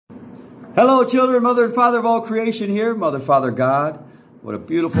Hello, children, mother and father of all creation here. Mother, Father, God. What a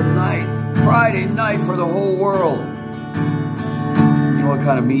beautiful night. Friday night for the whole world. You know what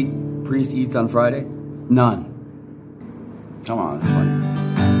kind of meat priest eats on Friday? None. Come on, it's funny.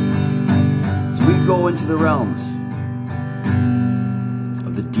 So we go into the realms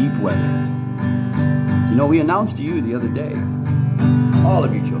of the deep weather. You know, we announced to you the other day, all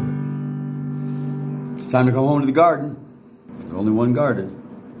of you children, it's time to come home to the garden. There's only one garden.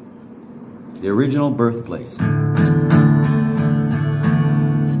 The original birthplace.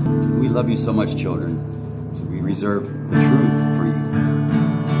 We love you so much, children, so we reserve the truth for you.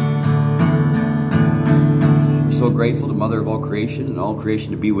 We're so grateful to Mother of all creation and all creation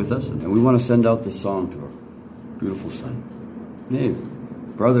to be with us, and we want to send out this song to our beautiful son. Hey,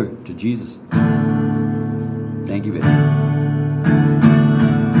 brother to Jesus. Thank you, baby.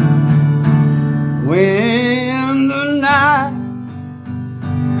 When the night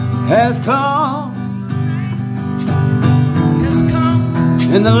has come,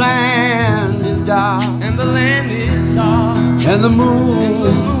 and the land is dark, and the moon,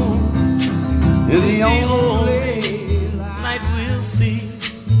 is the only light we'll see.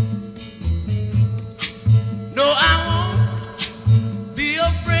 No, I won't be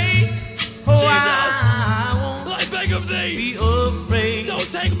afraid. Oh, Jesus, I beg of thee, be afraid.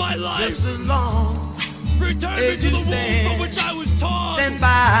 Don't take my life. Just as long. Return me to the womb from which I was torn. Stand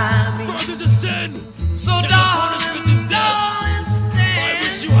by me. Birth is a sin. So darling, darling, stand. I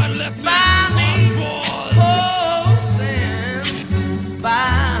wish you had left me unborn. Oh, stand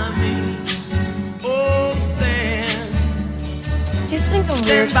by me. Oh, stand. Do you think I'm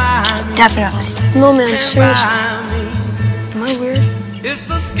weird? Definitely. No, man, seriously. Am I weird? It's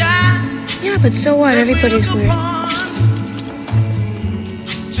the sky. Yeah, but so what? Everybody's weird.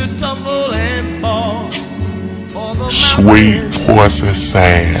 Should tumble and fall. Sweet pussy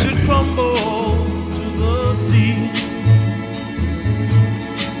sad. Should crumble to the sea.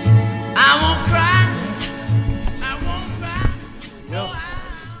 I won't cry. I won't cry. No.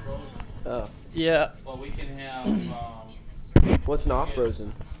 Oh. Yeah. Well, we can have. What's not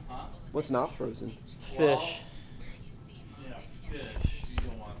frozen? Huh? What's not frozen? Fish. Well, yeah, fish. You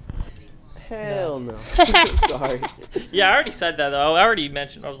don't want that. Hell no. Sorry. Yeah, I already said that though. I already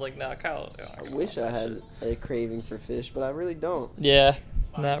mentioned. I was like, nah, Kyle. I wish I had a craving for fish, but I really don't. Yeah,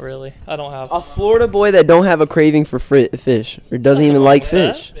 not really. I don't have. A Florida boy that don't have a craving for fish or doesn't even like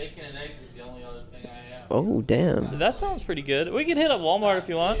fish. Bacon and eggs is the only other thing I have. Oh damn. That sounds pretty good. We could hit up Walmart if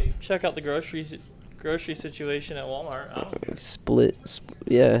you want. Check out the grocery situation at Walmart. Split.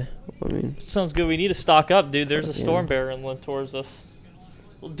 Yeah. I mean. Sounds good. We need to stock up, dude. There's a storm barreling towards us.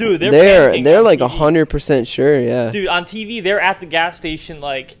 Dude, they're like 100% sure. Yeah. Dude, on TV, they're at the gas station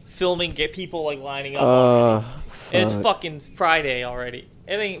like filming, get people like lining up already. And it's fucking Friday already.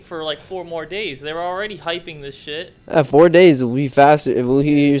 It ain't for like 4 more days. They were already hyping this shit. 4 days will be faster. We'll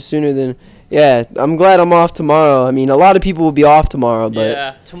hear you sooner than. Yeah, I'm glad I'm off tomorrow. I mean, a lot of people will be off tomorrow, but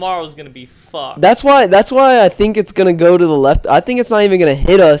yeah, tomorrow's gonna be fucked. That's why I think it's gonna go to the left. I think it's not even gonna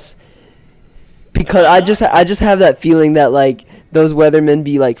hit us because I just have that feeling that like those weathermen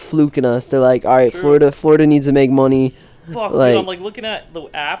be like fluking us. They're like, all right, True. Florida needs to make money. Fuck, like, dude, I'm like looking at the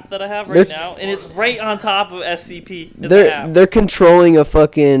app that I have right now, and it's right on top of SCP. They're controlling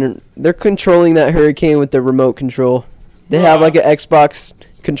they're controlling that hurricane with the remote control. They have like an Xbox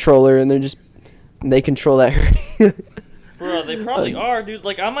controller, and they control that hurricane. Bro, they probably are, dude.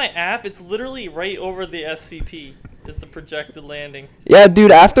 Like on my app, it's literally right over the SCP. Is the projected landing? Yeah,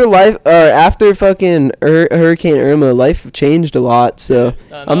 dude. After fucking Hurricane Irma, life changed a lot. So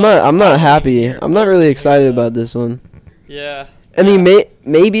I'm not happy. I'm not really excited about this one. Yeah. I mean,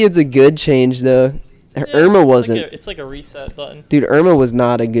 maybe it's a good change though. Yeah, Irma wasn't. It's like a reset button. Dude, Irma was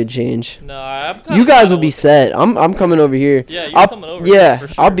not a good change. No, you guys will be set. I'm coming over here. Yeah, you're coming over. Yeah, here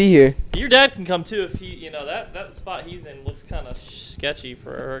for sure. I'll be here. Your dad can come too if he, that spot he's in looks kind of sketchy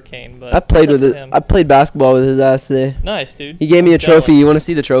for a hurricane. But I played with it. I played basketball with his ass today. Nice, dude. He gave me a trophy. You want to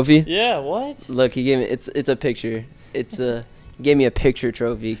see the trophy? Yeah. What? Look, he gave me. It's a picture. He gave me a picture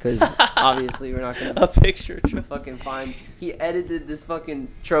trophy because obviously we're not gonna a picture trophy. Fucking find. He edited this fucking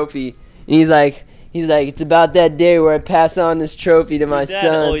trophy, and he's like, it's about that day where I pass on this trophy to my son.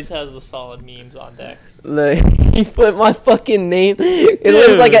 Dad always has the solid memes on deck. Look, he put my fucking name. It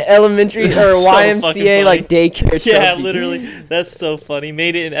looks like an elementary or a YMCA like daycare trophy. Yeah, literally. That's so funny.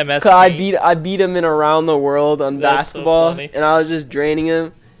 Made it in MS. I beat him in around the world on basketball, so and I was just draining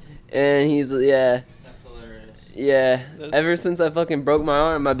him, and he's That's hilarious. Yeah. Ever since I fucking broke my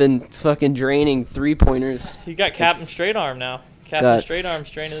arm, I've been fucking draining 3-pointers. You got Captain Straight Arm now. Captain Straight Arm's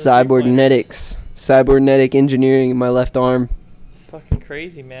training. Cybernetics. Cybernetic engineering in my left arm. Fucking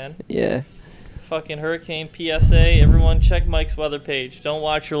crazy, man. Yeah. Fucking hurricane PSA. Everyone check Mike's weather page. Don't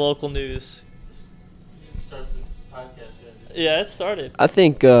watch your local news. You can start the podcast yet. Yeah, it started. I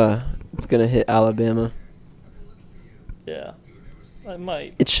think it's gonna hit Alabama. Yeah. It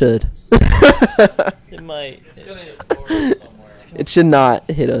might. It should. It might. It's gonna hit Florida somewhere. It should not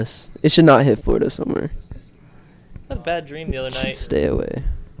hit us. It should not hit Florida somewhere. I had a bad dream the other It should night. stay away.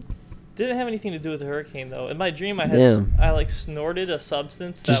 Didn't have anything to do with the hurricane though. In my dream, I had Damn. I like snorted a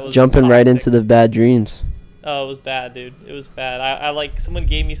substance that Just was jumping right toxic. into the bad dreams. Oh, it was bad, dude. It was bad. I like someone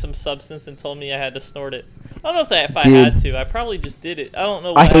gave me some substance and told me I had to snort it. I don't know if I Dude. had to. I probably just did it. I don't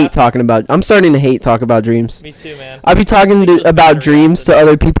know. What I hate happened. talking about. I'm starting to hate talk about dreams. Me too, man. I be talking it was about better dreams to acid.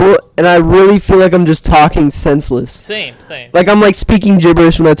 other people, and I really feel like I'm just talking senseless. Same. Like I'm like speaking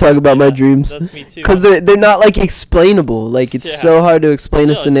gibberish when I talk about my Yeah, dreams. That's me too. Because they're not like explainable. Like it's Yeah. so hard to explain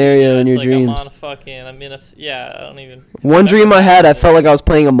No, a scenario yeah, in it's your like dreams. I'm in a. Yeah, I don't even. One dream I had, I felt like I was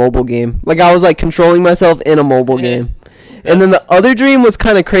playing a mobile game. Like I was like controlling myself in a mobile game. And then the other dream was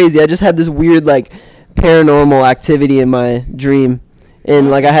kind of crazy. I just had this weird like paranormal activity in my dream, and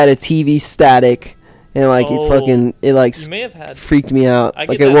like I had a TV static, and like Oh, it like You may have had freaked me out. I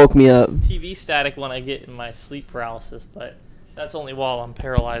Like get it that woke me up. TV static when I get in my sleep paralysis, but that's only while I'm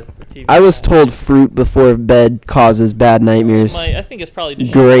paralyzed. The TV. I was static. told fruit before bed causes bad nightmares, I think it's probably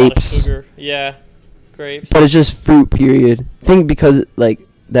just Grapes. A lot of sugar. Yeah, grapes. but it's just fruit. Period. I think because like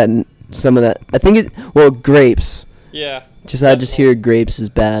that some of that. I think grapes. Yeah. Just I just hear grapes is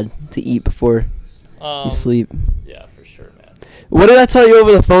bad to eat before you sleep. Yeah, for sure, man. What did I tell you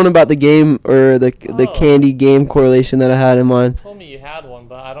over the phone about the game or the Oh. candy game correlation that I had in mind? You told me you had one,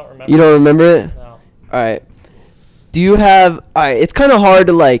 but I don't remember. You don't remember it? No. All right. Do you have? All right. It's kind of hard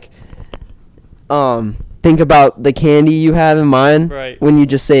to like think about the candy you have in mind Right. when you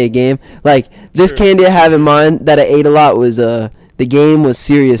just say a game. Like this True. candy I have in mind that I ate a lot was the game was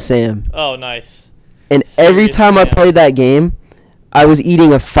Serious Sam. Oh, nice. And every Serious time I Sam. played that game, I was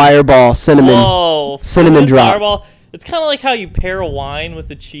eating a Fireball cinnamon. Whoa. cinnamon drop. Fireball. It's kind of like how you pair a wine with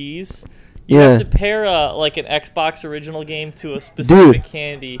the cheese. You Yeah. have to pair like an Xbox original game to a specific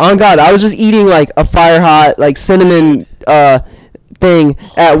candy. On God, I was just eating like a fire hot like cinnamon thing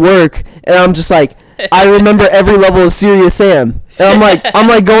at work, and I'm just like, I remember every level of Serious Sam, and I'm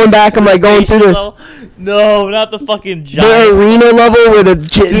like going back, I'm like going through Station this. level? No, not the fucking The giant. arena level where the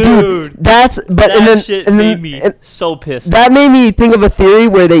dude, Dude, that's but that and then shit and made then me and so pissed. that made me think of a theory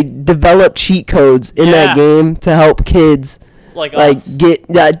where they develop cheat codes in that Yeah. game to help kids like like get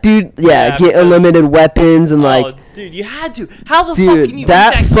get Yeah, get because- unlimited weapons and like. Oh, dude, you had to. How the fuck can Dude, you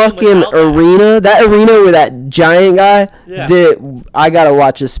that beat that game fucking without that? arena with that giant guy, Yeah. I gotta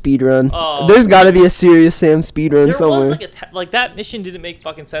watch a speed run. Oh, There's gotta be a Serious Sam speed run There somewhere. was like that mission didn't make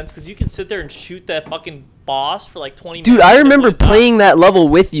fucking sense because you could sit there and shoot that fucking boss for like 20 Dude, minutes. I and remember wouldn't die. playing that level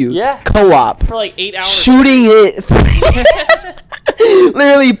with you. Yeah. Co-op. for like 8 hours. Shooting it.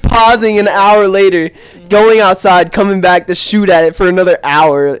 Literally pausing an hour later, going outside, coming back to shoot at it for another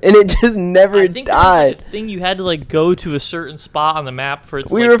hour, and it just never I think there was, like, died. a thing you had to like go to a certain spot on the map for it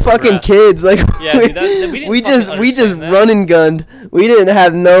to We like, were fucking progress. kids, like Yeah, dude, we didn't we fucking just understand that. run and gunned. We didn't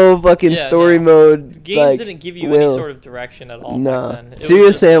have no fucking Yeah, story no. mode. Games like, didn't give you any will. sort of direction at all. Nah. Back then. It Serious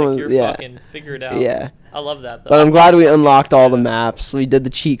just, Sam like, was- you're yeah. fucking figure it out. Yeah. I love that though. But I'm glad we unlocked all the maps. We did the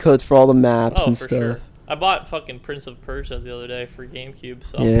cheat codes for all the maps Oh, and for stuff. sure. I bought fucking Prince of Persia the other day for GameCube,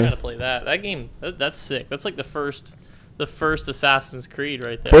 so I'm Yeah. trying to play that. That game, that's sick. That's like the first Assassin's Creed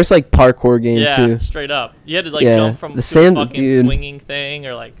right there. First like parkour game yeah, too. straight up. You had to like Yeah, jump from the to sand- a fucking dude. swinging thing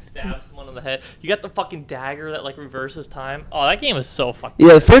or like stab someone in the head. You got the fucking dagger that like reverses time. Oh, that game is so fucking.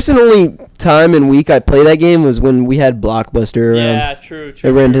 Yeah, the first and only time and week I played that game was when we had Blockbuster around. Yeah, true. I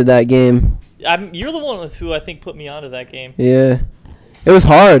rented that game. You're the one with who I think put me onto that game. Yeah. It was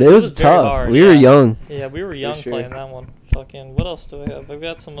hard. It was was very tough. hard, We were yeah. young. Yeah, we were young sure. playing that one. Fucking, what else do I have? I've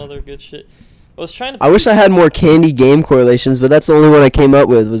got some other good shit. I was trying to. I wish I had more candy game correlations, but that's the only one I came up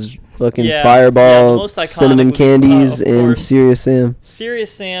with was fucking Yeah, yeah, Fireball, the most iconic Cinnamon was, Candies, of and course. Serious Sam.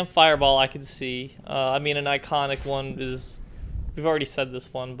 Serious Sam, Fireball, I could see. I mean, an iconic one is. We've already said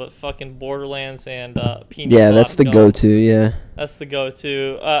this one, but fucking Borderlands and Peanut. Yeah, that's the Gum. go-to, yeah. That's the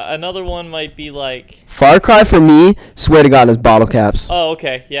go-to. Another one might be like. Far Cry for me, swear to God, is bottle caps. Oh,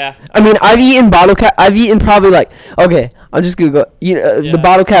 okay, yeah. I mean, I've eaten probably like, okay, I'm just gonna go, the Yeah.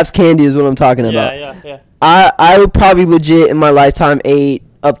 bottle caps candy is what I'm talking about. Yeah. I would probably legit in my lifetime ate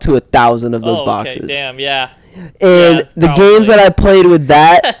up to 1,000 of those Oh, boxes. okay, damn, yeah. And Yeah, the probably. games that I played with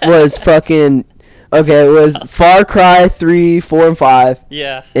that was fucking, okay, it was Far Cry 3, 4, and 5,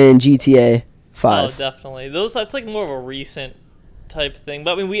 Yeah. and GTA 5. Oh, definitely. That's like more of a recent type thing.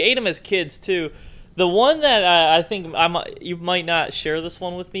 But I mean, we ate them as kids too. The one that I think you might not share this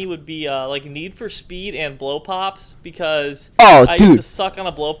one with me would be like Need for Speed and Blow Pops, because I used to suck on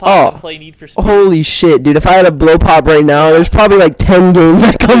a Blow Pop and play Need for Speed. Holy shit, dude! If I had a Blow Pop right now, there's probably like 10 games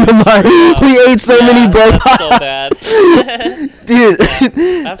that come to mind. We ate so many Blow Pops. So bad.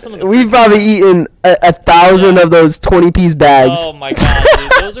 Dude, we've probably eaten 1,000 of those 20-piece bags. Oh my god,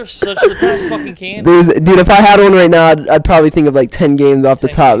 dude! Those are such the best fucking candy. Dude, if I had one right now, I'd probably think of like 10 games off the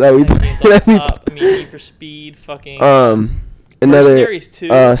top that we. Need for Speed, fucking. Another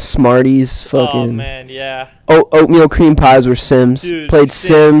Smarties, fucking. Oh man, yeah. Oatmeal cream pies were Sims. Dude, played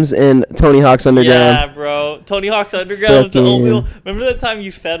Sims and Tony Hawk's Underground. Yeah, bro. Tony Hawk's Underground with the oatmeal. Remember that time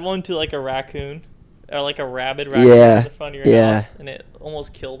you fed one to like a raccoon, or like a rabid raccoon in the front of your house, and it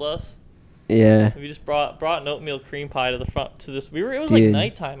almost killed us. Yeah. We just brought an oatmeal cream pie to the front to this. It was like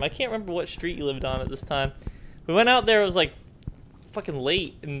nighttime. I can't remember what street you lived on at this time. We went out there. It was like fucking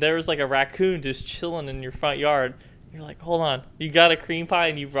late, and there was like a raccoon just chilling in your front yard. You're like, hold on, you got a cream pie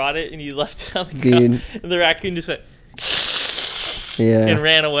and you brought it and you left it on the ground, and the raccoon just went and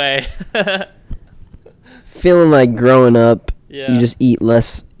ran away. Feeling like growing up, you just eat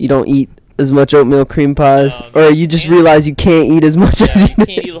less. You don't eat as much oatmeal cream pies, or you just realize you can't eat as much as you can't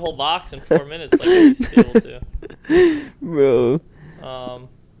eat the whole box in 4 minutes like I used to be able to. Bro.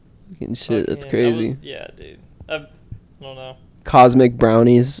 Shit, that's crazy. Dude. I don't know. Cosmic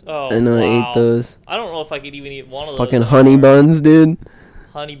brownies. Oh, and I ate those. I don't know if I could even eat one of those. Fucking honey buns, dude.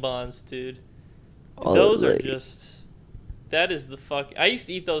 Honey buns, dude. Those are just. That is the fuck. I used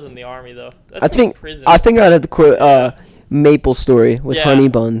to eat those in the army though. That's like prison. I think I'd have to quote Maple Story with honey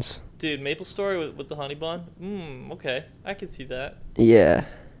buns. Dude, Maple Story with the honey bun. Okay, I can see that. Yeah.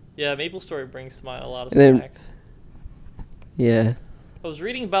 Yeah, Maple Story brings to mind a lot of snacks. Yeah. I was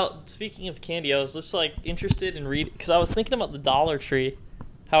reading about, speaking of candy, I was just like interested in reading, because I was thinking about the Dollar Tree,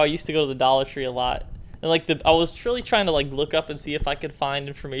 how I used to go to the Dollar Tree a lot, and like I was really trying to like look up and see if I could find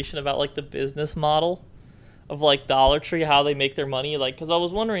information about like the business model of like Dollar Tree, how they make their money, like, because I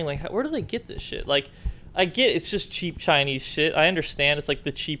was wondering like where do they get this shit? Like, I get it's just cheap Chinese shit. I understand it's like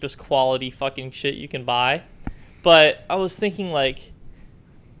the cheapest quality fucking shit you can buy, but I was thinking like,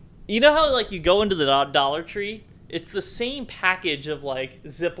 you know how like you go into the Dollar Tree. It's the same package of, like,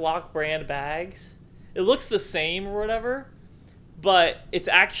 Ziploc brand bags. It looks the same or whatever, but it's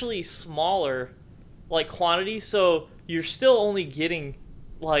actually smaller, like, quantity, so you're still only getting,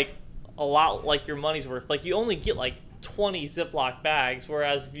 like, a lot, like, your money's worth. Like, you only get, like, 20 Ziploc bags,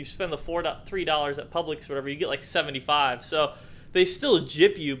 whereas if you spend the $3 at Publix or whatever, you get, like, 75. So they still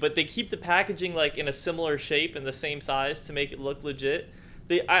jip you, but they keep the packaging, like, in a similar shape and the same size to make it look legit.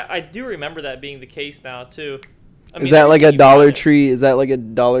 I do remember that being the case now, too. I mean, is that like a Dollar Tree? Is that like a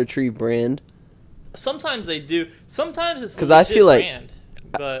Dollar Tree brand? Sometimes they do. Sometimes it's because I feel like brand,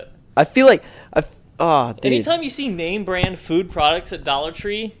 but I feel like dude. Anytime you see name brand food products at Dollar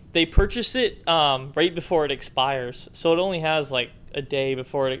Tree, they purchase it right before it expires, so it only has like a day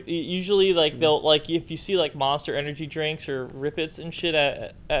before it. Usually, like they'll like if you see like Monster energy drinks or Rip-Its and shit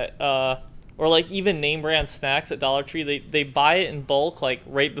at or like even name brand snacks at Dollar Tree, they buy it in bulk like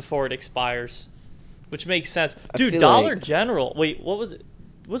right before it expires. Which makes sense. Dude, Dollar General. Wait, what was it?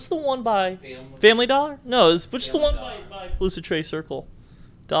 What's the one by Family Dollar? No, which is the one by Flucitre Circle?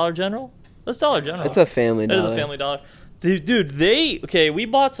 Dollar General? That's Dollar General. It's a Family Dollar. That is a Family Dollar. Dude, we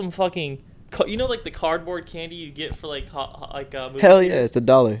bought some fucking, you know, like the cardboard candy you get for like movie Hell yeah, theaters? it's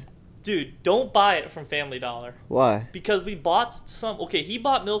 $1. Dude, don't buy it from Family Dollar. Why? Because we bought some. Okay, he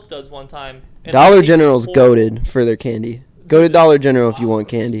bought Milk Duds one time. And Dollar General's goated for their candy. Go to Dollar General if you want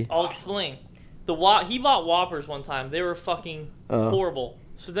candy. I'll explain. He bought Whoppers one time. They were fucking horrible.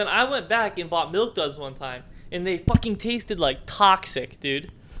 So then I went back and bought Milk Duds one time, and they fucking tasted like toxic,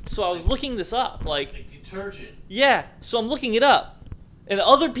 dude. So I was looking this up, like detergent. Yeah. So I'm looking it up, and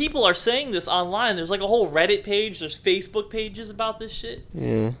other people are saying this online. There's like a whole Reddit page. There's Facebook pages about this shit.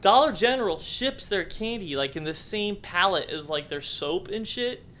 Yeah. Dollar General ships their candy like in the same pallet as like their soap and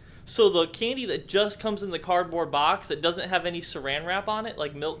shit. So the candy that just comes in the cardboard box that doesn't have any saran wrap on it,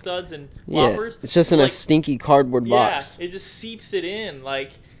 like Milk Duds and Whoppers, it's just in a stinky cardboard box. Yeah, it just seeps it in,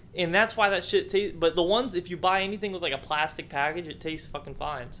 like, and that's why that shit tastes. But the ones, if you buy anything with like a plastic package, it tastes fucking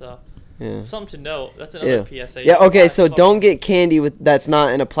fine. So, something to note. That's another PSA. Yeah. Okay. So don't get candy that's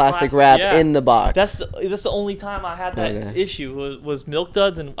not in a plastic wrap in the box. That's the only time I had that issue was Milk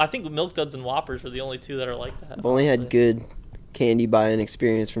Duds, and I think Milk Duds and Whoppers were the only two that are like that. I've only had good candy buying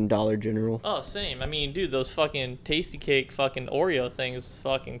experience from Dollar General. Oh, same. I mean, dude, those fucking Tasty Cake fucking Oreo things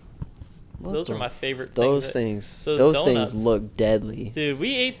fucking Those are my favorite Those things. those donuts. things look deadly. Dude,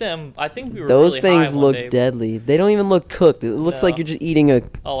 we ate them. I think we were Those really things high one look day. deadly. They don't even look cooked. It looks like No. you're just eating a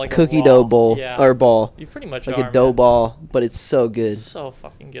Oh, like cookie a dough raw- bowl yeah. or ball, You pretty much like are, a dough man. ball, but it's so good. So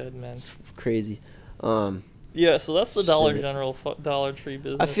fucking good, man. It's crazy. Yeah, so that's the Dollar Shit. General Dollar Tree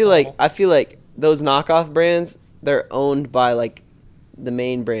business. I feel like those knockoff brands, they're owned by like the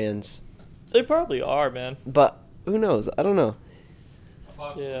main brands, They probably are, man. but who knows? I don't know. I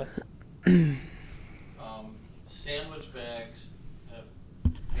bought Yeah. some sandwich bags at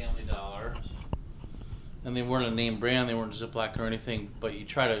Family Dollar. And they weren't a name brand, they weren't Ziploc or anything, but you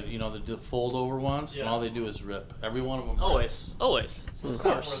try to, the fold over ones, and Yeah. all they do is rip. Every one of them rips. Always. So Of it's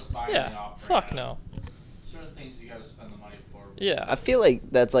not course. worth buying the Yeah. off Fuck brand. no. Certain things you gotta spend the money for. Yeah. I feel like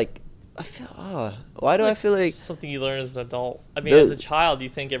that's like, why do I feel like something you learn as an adult? I mean, The- as a child, you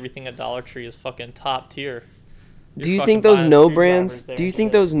think everything at Dollar Tree is fucking top tier. You're do you fucking think those buying no screwdrivers brands? there Do you and think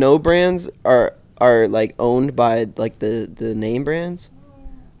shit. those no brands are like owned by like the name brands?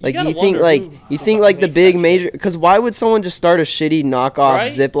 Like gotta you think wonder like who you think like the makes big that major? shit. Because why would someone just start a shitty knockoff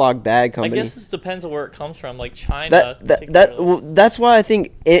Right? Ziploc bag I company? guess this depends on where it comes from. Like China. Well, that's why I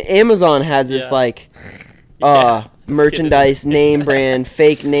think Amazon has this Yeah. like Yeah, merchandise name brand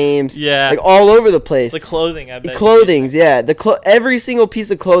fake names Yeah. like all over the place. the clothing. I bet. Clothing's every single piece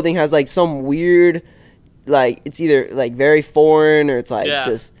of clothing has like some weird like it's either like very foreign or it's like Yeah.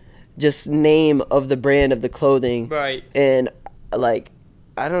 just name of the brand of the clothing. Right. And like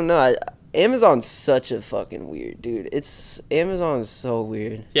I don't know, Amazon's such a fucking weird dude. Amazon is so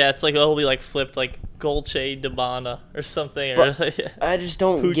weird. Yeah, it's like it'll be like flipped like Dolce Gabbana or something. But or, I just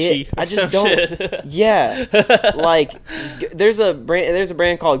don't Pucci get. I or just some don't. shit. Yeah, like there's a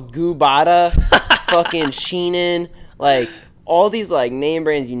brand called Gubata, fucking Sheenan, like all these like name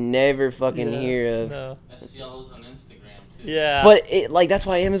brands you never fucking Yeah, hear of. No. I see all those on Instagram too. Yeah. But that's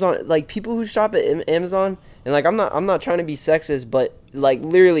why Amazon, like people who shop at Amazon, and like I'm not trying to be sexist, but like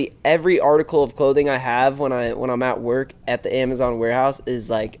literally every article of clothing I have when I'm at work at the Amazon warehouse is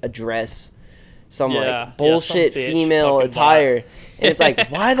like a dress, some Yeah, like yeah, bullshit some bitch female fucking attire, and it's like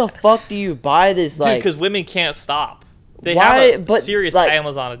why the fuck do you buy this? Dude, Like because women can't stop. They Why- have a but, serious like,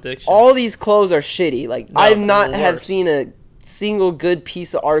 Amazon addiction. all these clothes are shitty. Like No, I've not the have worst. seen a single good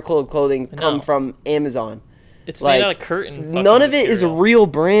piece of article of clothing come No. from Amazon. It's like, made out of curtain. None of it is material. real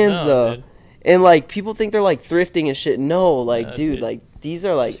brands No, though. dude. And like people think they're like thrifting and shit. No, like No, dude, dude. like these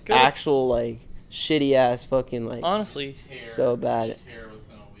are like Just go to- actual like shitty ass fucking like Honestly, so bad. Tear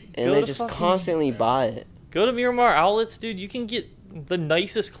within a week. And Go they to just fucking- constantly buy it. go to Miramar outlets, dude. You can get the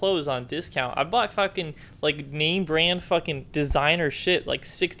nicest clothes on discount. I bought fucking like name brand fucking designer shit like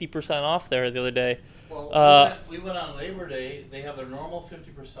 60% off there the other day. Well, we went on Labor Day. They have their normal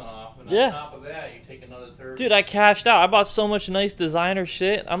 50% off, and Yeah. on top of that, you take another 30. Dude, I cashed out. I bought so much nice designer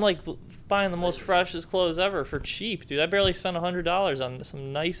shit. I'm like buying the most freshest clothes ever for cheap, dude. I barely spent $100 on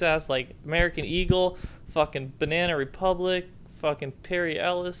some nice ass like American Eagle, fucking Banana Republic, fucking Perry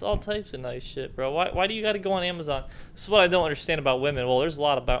Ellis, all types of nice shit, bro. Why do you got to go on Amazon? This is what I don't understand about women. Well, there's a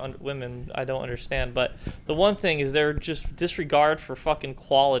lot about women I don't understand, but the one thing is they're just disregard for fucking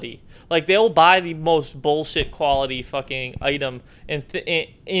quality. Like they'll buy the most bullshit quality fucking item and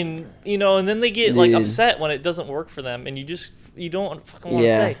and then they get like Dude. upset when it doesn't work for them, and you don't fucking want to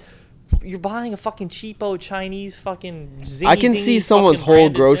Yeah. say. You're buying a fucking cheapo Chinese fucking zingy I can see dingy someone's fucking whole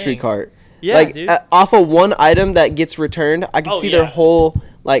branded grocery thing. cart. Yeah, like dude. off of one item that gets returned, I can Oh, see yeah. their whole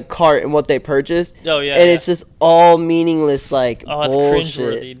like cart and what they purchased. Oh, yeah, and yeah. it's just all meaningless like Oh, it's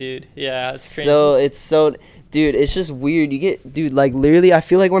bullshit. cringeworthy, dude. Yeah, it's cringe. So it's so, dude, it's just weird. You get, dude, like literally, I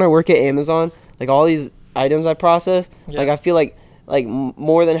feel like when I work at Amazon, like all these items I process, Yeah. like I feel like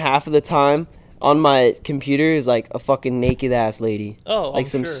more than half of the time on my computer is like a fucking naked ass lady. Oh, like I'm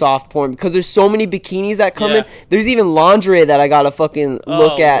some sure. soft porn, because there's so many bikinis that come Yeah. in. There's even lingerie that I gotta fucking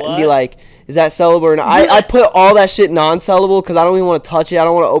look Oh, at and be what? like, is that sellable or not? I put all that shit non-sellable because I don't even want to touch it. I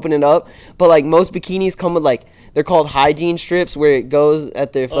don't want to open it up. But like most bikinis come with like, they're called hygiene strips where it goes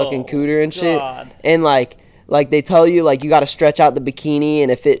at their fucking Oh, cooter and shit. God. And like they tell you like you got to stretch out the bikini,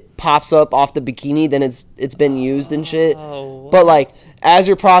 and if it pops up off the bikini, then it's been used and shit. Oh, But like as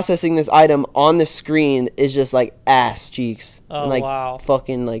you're processing this item on the screen is just like ass cheeks Oh, and like wow.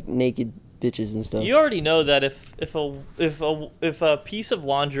 fucking like naked bitches and stuff. You already know that if a piece of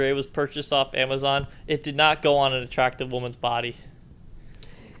lingerie was purchased off Amazon, it did not go on an attractive woman's body.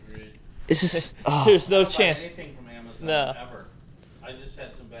 It's just There's I no don't buy chance. anything from Amazon No. ever. I just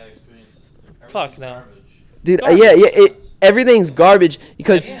had some bad experiences. Fuck Everything's no. garbage. dude, Garbage. yeah, everything's garbage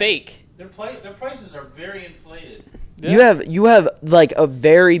because It's fake. Their prices are very inflated. you have like a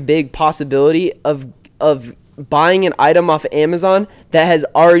very big possibility of buying an item off of Amazon that has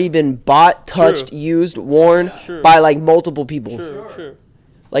already been bought, touched, used, worn by like multiple people. True.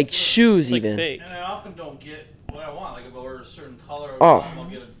 Like shoes, It's even. like fake. And I often don't get what I want. Like if I order a certain color of something, I'll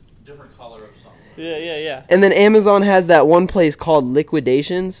get a different color of something. Yeah. And then Amazon has that one place called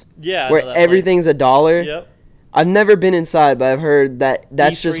Liquidations. Yeah. Where everything's $1. Yep. I've never been inside, but I've heard that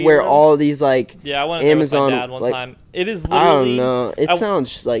that's just where all these like Yeah, I went in Amazon there with my dad one time. It is I don't literally. know. It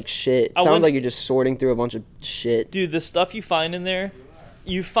sounds like shit. It sounds like you're just sorting through a bunch of shit. Dude, the stuff you find in there,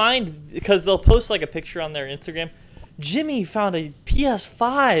 you find because they'll post like a picture on their Instagram. Jimmy found a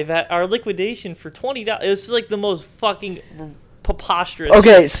PS5 at our liquidation for $20. It's like the most fucking preposterous.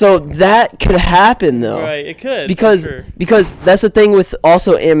 Okay, so that could happen though. Right, it could. Because that's the thing with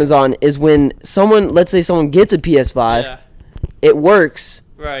also Amazon is when someone, let's say someone gets a PS5, it works,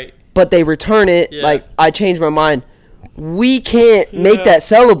 right, but they return it. Like I changed my mind. We can't make that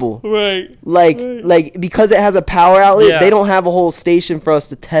sellable. Right. Like because it has a power outlet, they don't have a whole station for us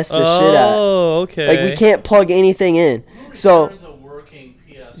to test this shit at. Oh, okay. Like we can't plug anything in. So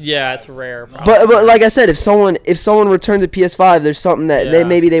yeah, it's rare. But like I said, if someone returned the PS5, there's something that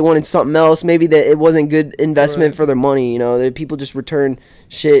they wanted something else. Maybe that it wasn't good investment for their money. You know, people just return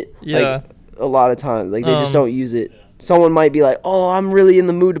shit like a lot of times. Like they just don't use it. Someone might be like, "Oh, I'm really in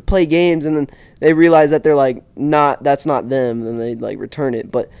the mood to play games," and then they realize that they're like, that's not them. Then they like return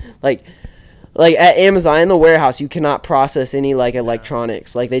it. But like at Amazon in the warehouse, you cannot process any like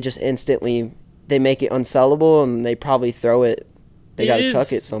electronics. Like they just instantly they make it unsellable and they probably throw it. They gotta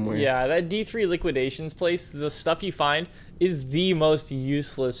chuck it somewhere. Yeah, that D3 liquidations place, the stuff you find is the most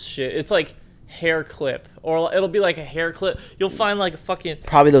useless shit. It's like hair clip, or it'll be like a hair clip. You'll find like a fucking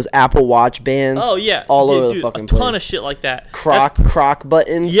probably those Apple Watch bands. Oh yeah, all over the fucking place. A ton of shit like that. Croc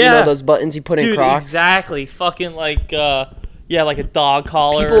buttons. Yeah, you know those buttons you put in Crocs. Exactly. Fucking like like a dog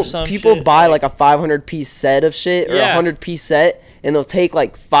collar or some people shit. buy like a 500-piece set of shit or a 100-piece set, and they'll take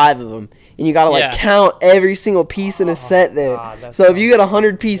like 5 of them. And you gotta like count every single piece in a set there. God, so if you get a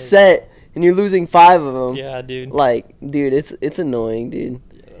 100-piece set and you're losing 5 of them, yeah, dude. Like, dude, it's annoying, dude.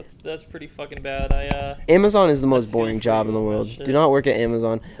 Yeah, that's pretty fucking bad. Amazon is the most boring job in the world. Do not work at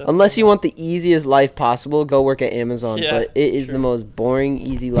Amazon unless you want the easiest life possible. Go work at Amazon, but it is the most boring,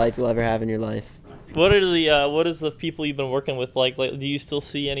 easy life you'll ever have in your life. What is the people you've been working with like? Do you still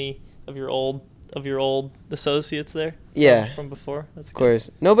see any of your old associates there? Yeah, from before. That's of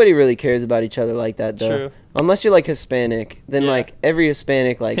course. Nobody really cares about each other like that, though. True. Unless you're like Hispanic, then like every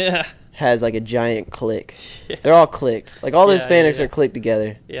Hispanic like has like a giant clique. They're all cliques. Like all the Hispanics are cliqued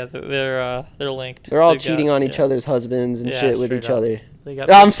together. Yeah, they're linked. They're all cheating on each other's husbands and shit with each other.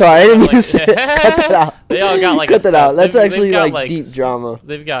 I'm sorry, I didn't mean to say it. Cut that out. They all got like cut that out. That's actually like deep drama.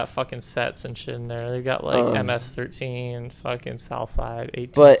 They've got fucking sets and shit in there. They've got like MS-13, fucking Southside,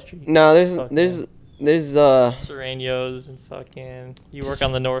 18th but Street. No, there's Serranos and fucking. You work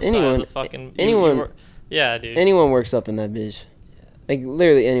on the north side of the fucking. Yeah, dude. Anyone works up in that bitch. Like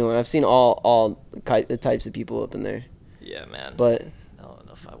literally anyone. I've seen all the types of people up in there. Yeah, man. But I don't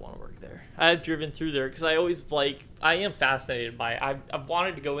know if I want to work there. I've driven through there because I always I am fascinated by it. I've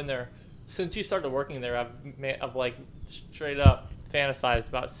wanted to go in there since you started working there. I've like straight up fantasized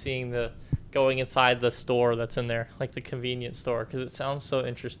about going inside the store that's in there, like the convenience store, because it sounds so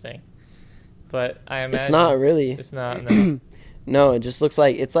interesting. But I imagine it's not really. It's not. No. No, it just looks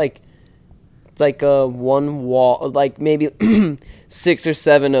like it's like one wall, like maybe 6 or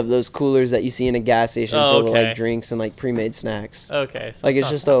 7 of those coolers that you see in a gas station filled with like drinks and like pre-made snacks. Okay, so like it's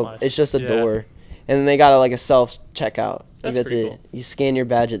just a door, and then they got a self checkout. That's it. Cool. You scan your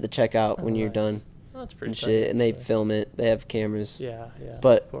badge at the checkout when you're done. That's pretty. And shit, and they film it. They have cameras. Yeah.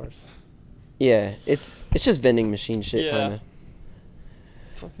 But of course. Yeah, it's just vending machine shit, kind of.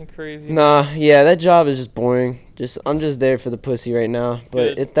 Fucking crazy. Nah, yeah, that job is just boring. I'm just there for the pussy right now.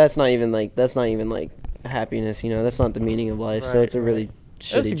 But that's not even like happiness, you know. That's not the meaning of life. So it's a really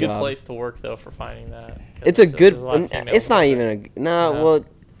shitty job. That's a good place to work though for finding that. It's a good. It's not even a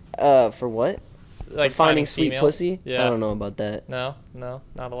well. For what? Like for finding sweet female? pussy? Yeah. I don't know about that. No, not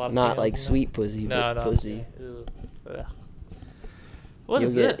a lot of. Not like sweet pussy, but pussy. What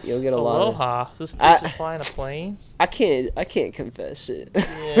is this? You'll get a Aloha. lot of. Is this bitch flying a plane? I can't confess shit.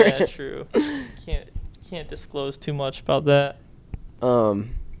 Yeah, true. Can't disclose too much about that.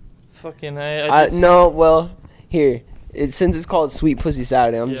 Fucking no. Well, here, since it's called Sweet Pussy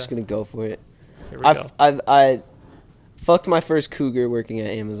Saturday, I'm just gonna go for it. Here we go. I fucked my first cougar working at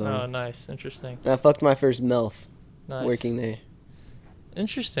Amazon. Oh, nice, interesting. And I fucked my first MILF working there.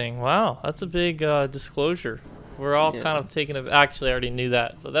 Interesting. Wow, that's a big disclosure. We're all kind of taking it. Actually, I already knew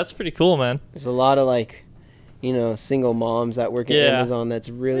that, but that's pretty cool, man. There's a lot of single moms that work at Amazon that's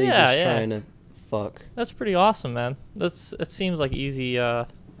really just trying to fuck. That's pretty awesome, man. It seems like easy.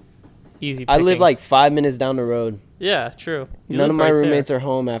 Easy. I live pickings. like 5 minutes down the road. Yeah, true. You None live of my right roommates there. are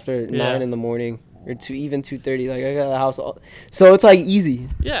home after Yeah. 9 in the morning or even 2:30. Like I got the house, so it's like easy.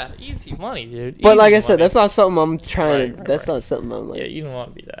 Yeah, easy money, dude. But like Easy I said, money. that's not something I'm trying to. Right, That's right. not something I'm like. Yeah, you don't want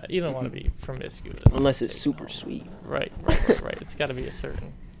to be that. You don't want to be promiscuous. Unless it's super sweet. Right. It's got to be a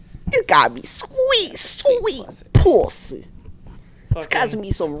certain. It's gotta be sweet pussy. It's gotta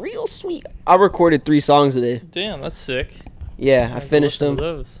be some real sweet. I recorded 3 songs today. Damn, that's sick. Yeah, I I'll finished listen to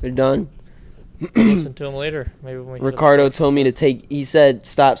them. those. They're done. I'll listen to them later. Maybe when we hit up Ricardo the told me to episode. take. He said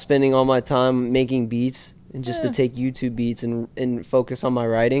stop spending all my time making beats and just Yeah. to take YouTube beats and focus on my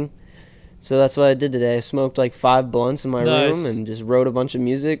writing. So that's what I did today. I smoked like 5 blunts in my Nice. room and just wrote a bunch of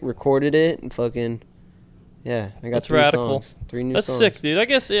music, recorded it, and fucking yeah. I got That's 3 radical. songs. 3 new That's songs. sick, dude. I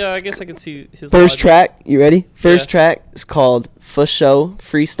guess I can see his. First logic. track, you ready? First Yeah. track is called For Show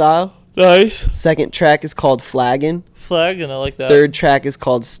Freestyle. Nice. Second track is called Flaggin'. Flag, and I like that. Third track is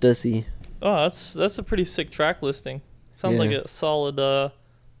called Stussy. Oh, that's a pretty sick track listing. Sounds like Yeah. a solid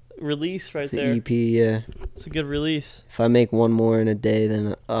release right It's there. an EP, yeah. It's a good release. If I make one more in a day,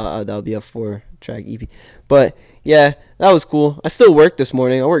 then that'll be a 4-track EP. But yeah, that was cool. I still worked this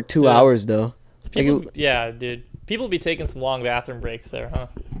morning. I worked 2 Yeah. hours though. People, yeah, dude. People be taking some long bathroom breaks there, huh?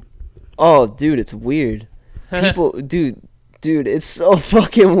 Oh, dude, it's weird. People, dude, it's so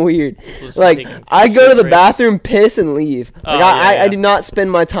fucking weird. Just Like, taking I go shit to the breaks. bathroom, piss, and leave. Oh, Like, yeah. I do not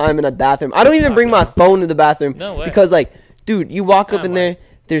spend my time in a bathroom. I don't even bring my phone to the bathroom. No way. Because, like, dude, you walk up Kinda in there,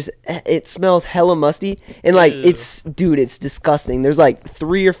 it smells hella musty, and, like, Ew. it's disgusting. There's, like,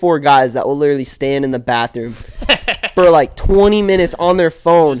 3 or 4 guys that will literally stand in the bathroom for, like, 20 minutes on their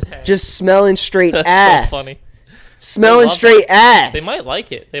phone, just smelling straight That's ass. so funny. Smelling love straight ass. They might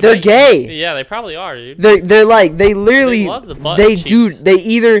like it. They're might- gay. Yeah, they probably are, dude. They're like they literally They love the butt they cheeks. do they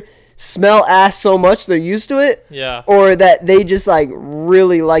either smell ass so much they're used to it, Yeah. or that they just like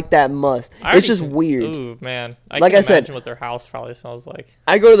really like that must. I It's already just can- weird. Ooh, man. I Like can I said- imagine what their house probably smells like.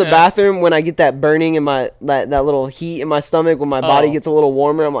 I go to the Yeah. bathroom when I get that burning in my that little heat in my stomach when my body Oh. gets a little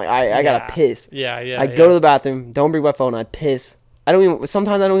warmer. I'm like I Yeah. gotta piss. Yeah. I go to the bathroom. Don't bring my phone. I piss.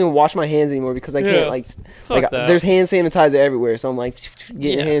 Sometimes I don't even wash my hands anymore because I Yeah. can't like that. there's hand sanitizer everywhere. So I'm like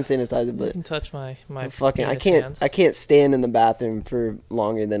getting Yeah. hand sanitizer, but I can touch my fucking I penis hands. can't stand in the bathroom for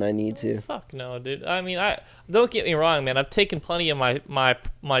longer than I need to. Fuck no, dude. I mean, I don't get me wrong, man. I've taken plenty of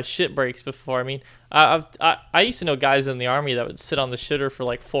my shit breaks before. I mean, I used to know guys in the army that would sit on the shitter for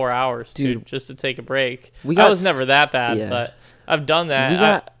like 4 hours, dude, just to take a break. We I got was never that bad, yeah. but I've done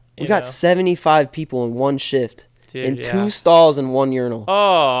that. We you got know. 75 people in one shift, Dude, in yeah. 2 stalls and 1 urinal.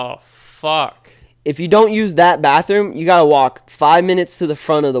 Oh fuck. If you don't use that bathroom, you gotta walk 5 minutes to the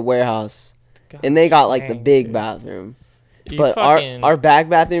front of the warehouse, and they got like the dang, big dude. bathroom. You But fucking- our back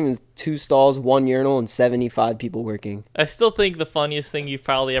bathroom is 2 stalls, 1 urinal, and 75 people working. I still think the funniest thing you've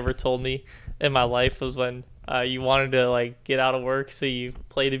probably ever told me in my life was when you wanted to like get out of work, so you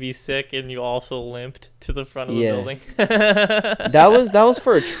play to be sick, and you also limped to the front of the Yeah. building. That was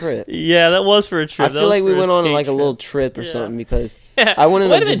for a trip. Yeah, that was for a trip. I That feel was like we for went on skate like a little trip. trip or Yeah. something because Yeah. I wouldn't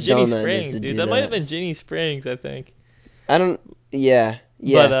It might have been just Ginny done that Springs, just to dude. do That might have that. been Ginny Springs, I think. I don't. Yeah.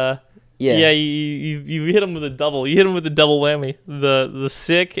 But Yeah. you hit him with a double. You hit him with a double whammy. The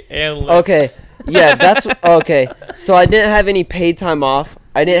sick and limp. Okay. Yeah, that's okay. So I didn't have any paid time off.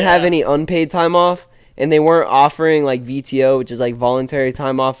 I didn't have Yeah. any unpaid time off, and they weren't offering like VTO, which is like voluntary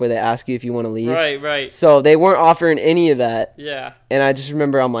time off, where they ask you if you want to leave. Right. So they weren't offering any of that, Yeah. and I just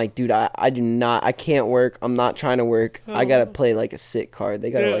remember I'm like, dude, I can't work. I'm not trying to work. I gotta play like a sick card. They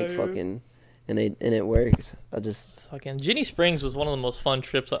gotta Yeah, like yeah. fucking, and it works. I just Fucking Ginny Springs was one of the most fun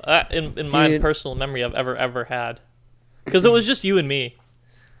trips in my Dude. personal memory I've ever had. Because it was just you and me.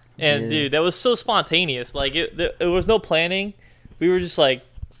 And Yeah. dude, that was so spontaneous. Like there was no planning. We were just like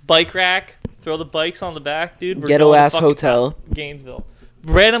bike rack, throw the bikes on the back, dude. We're Ghetto going to ass fucking hotel. Gainesville.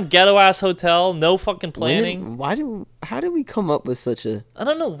 Random ghetto ass hotel, no fucking planning. How did we come up with such a? I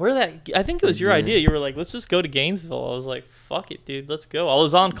don't know where that. I think it was your idea. You were like, "Let's just go to Gainesville." I was like, "Fuck it, dude, let's go." I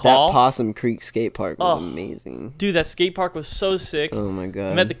was on call. That Possum Creek skate park was Oh. amazing. Dude, that skate park was so sick. Oh my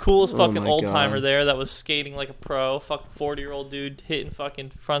god. I met the coolest Oh fucking my old timer God. there that was skating like a pro. Fucking 40-year-old dude hitting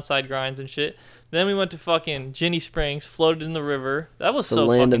fucking frontside grinds and shit. Then we went to fucking Ginny Springs, floated in the river. That was The so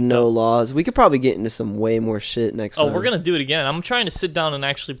land of fucking no dope. laws. We could probably get into some way more shit next Oh, time. we're gonna do it again. I'm trying to sit down and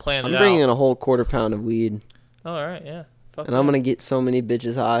actually plan I'm it bringing out. in a whole quarter pound of weed, Oh, all right, yeah. Fuck and I'm yeah. gonna get so many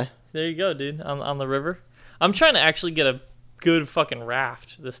bitches high. There you go, dude. On the river. I'm trying to actually get a good fucking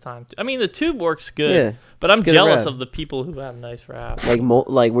raft this time. I mean, the tube works good, Yeah, but I'm good jealous raft. of the people who have nice rafts. Like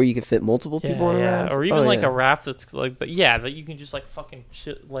like where you can fit multiple people on a raft? Or even Oh, like yeah. a raft that's like, but yeah, that you can just like fucking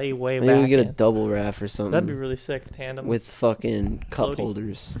lay way Maybe back we get a in. double raft or something. That'd be really sick, tandem. with fucking cup Floaty.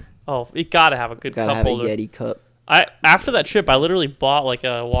 holders. Oh, you gotta have a good Gotta cup have holder. a Yeti cup. After that trip, I literally bought like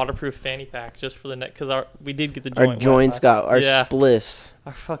a waterproof fanny pack just for the neck because we did get the joint. Our joints got our spliffs.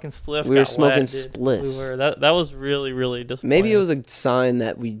 Our fucking spliff. We were got smoking wet, dude. spliffs. We were. That was really really disappointing. Maybe it was a sign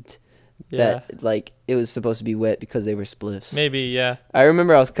that Yeah. that like it was supposed to be wet because they were spliffs. Maybe yeah. I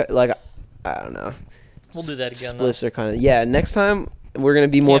remember I was like, I don't know. We'll do that again. Spliffs are kind of next time we're gonna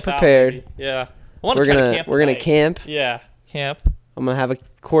be more Camp out, prepared. maybe. Yeah. I want We're to try gonna to camp. we're gonna tonight. camp. Yeah, camp. I'm gonna have a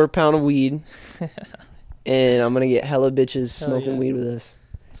quarter pound of weed, and I'm gonna get hella bitches Hell smoking yeah. weed with us.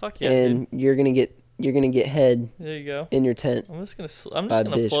 Fuck yeah, And dude. you're gonna get head There you go. in your tent. I'm just Bad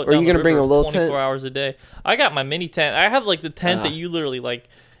gonna bitch. float Or you down gonna the bring river a little 24 tent? hours a day. I got my mini tent. I have like the tent that you literally like.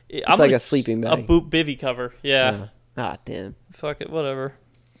 It's like a sleeping bag. A boot bivy cover. Yeah. Damn. Fuck it, whatever.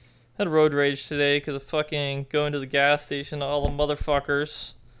 Had road rage today because of fucking going to the gas station. All the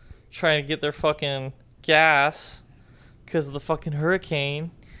motherfuckers trying to get their fucking gas because of the fucking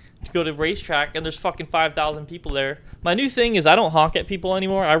hurricane. To go to the racetrack and there's fucking 5,000 people there. My new thing is I don't honk at people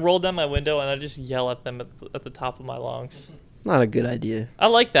anymore. I roll down my window and I just yell at them at the top of my lungs. Not a good idea. I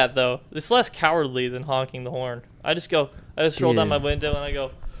like that though. It's less cowardly than honking the horn. I just roll down Yeah. my window and I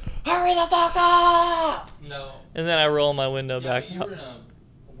go, hurry the fuck up! No. And then I roll my window back. But you were in a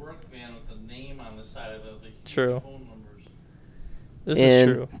work van with a name on the side of the huge True. phone numbers. This is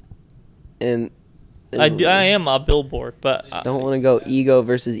And- true. And I am a billboard, but don't want to go ego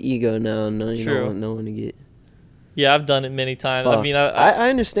versus ego now. No, you True. don't want no one to get. yeah, I've done it many times. Fuck. I mean, I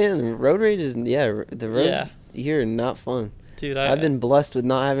understand. Road rage is the roads here are not fun. dude, I've been blessed with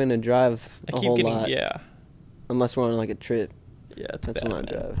not having to drive I a keep whole getting lot, yeah, unless we're on like a trip. it's That's bad, when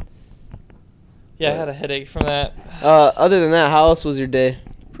I man. drive. Yeah, I had a headache from that. Other than that, how else was your day?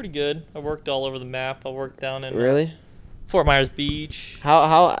 Pretty good. I worked all over the map. I worked down in Really? Fort Myers Beach.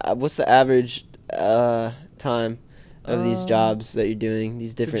 How what's the average time of these jobs that you're doing?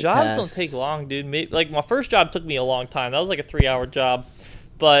 These The different jobs tasks? don't take long, dude. Like my first job took me a long time. That was like a 3-hour job.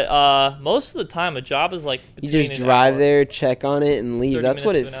 But most of the time, a job is like You between just an drive hour, there, check on it, and leave. 30 That's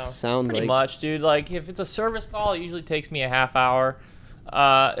what it minutes to an hour. sounds Pretty like. much, dude. Like if it's a service call, it usually takes me a half hour.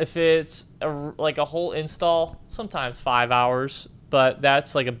 If it's like a whole install, sometimes 5 hours. But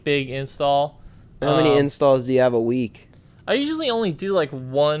that's like a big install. How many installs do you have a week? I usually only do like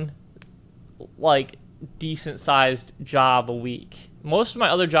one, like decent sized job a week. Most of my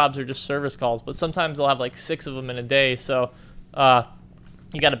other jobs are just service calls, but sometimes I'll have like 6 of them in a day. So,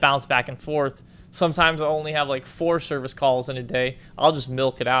 you got to bounce back and forth. Sometimes I'll only have like 4 service calls in a day. I'll just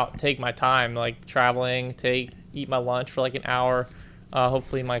milk it out, take my time, like traveling, eat my lunch for like an hour.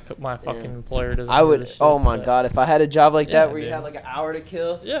 Hopefully my fucking employer doesn't. I do would. this shit, Oh my but- god, if I had a job like Yeah, that where you dude. had like an hour to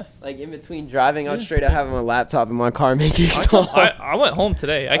kill, Yeah. like in between driving, I'd Yeah. straight up have my laptop in my car making songs. I went home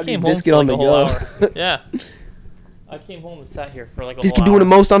today. I I'd be came home biscuit for on like a the whole go. hour. Yeah. I came home and sat here for like a Biscuit whole doing hour. the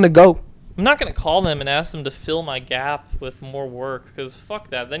most on the go. I'm not going to call them and ask them to fill my gap with more work because fuck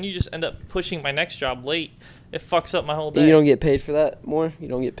that. Then you just end up pushing my next job late. It fucks up my whole day. You don't get paid for that more? You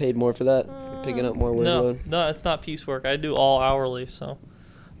don't get paid more for that? For picking up more workload? No, it's not piecework. I do all hourly. So,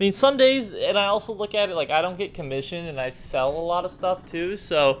 I mean, some days, and I also look at it like I don't get commission and I sell a lot of stuff too.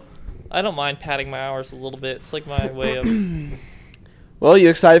 So, I don't mind padding my hours a little bit. It's like my way of. Well, you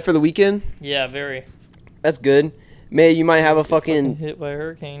excited for the weekend? Yeah, very. That's good. May you might have a fucking Hit by a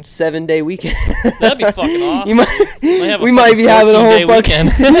hurricane. 7-day weekend. That'd be fucking awesome. You might, have a we might be fucking having a whole 14-day fucking.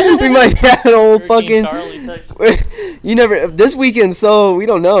 weekend. We might be having a whole Hurricane fucking. Charlie type. You never. This weekend, so we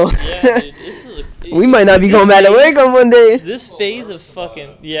don't know. Yeah, dude, this is We might not be this going back to phase- work on Monday. This phase of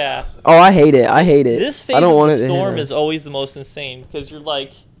fucking yeah. Oh, I hate it. I hate it. This phase I don't of want the it to hit storm us. is always the most insane because you're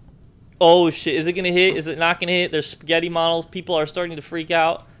like, oh shit, is it gonna hit? Is it not gonna hit? There's spaghetti models. People are starting to freak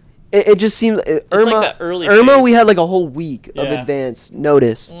out. It just seems Irma. like that early Irma, phase. we had like a whole week of Yeah. advance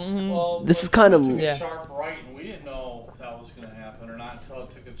notice. Well, This is but kind it of- took a Yeah. sharp right, and we didn't know if that was going to happen or not until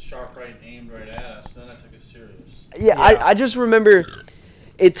it took its sharp right and aimed right at us. Then it took it serious. Yeah, I just remember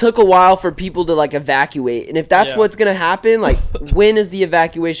it took a while for people to like evacuate, and if that's Yeah. what's gonna happen, like when is the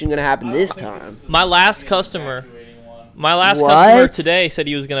evacuation gonna happen I don't this think time? this is My last an customer- evacuating one. My last What? customer today said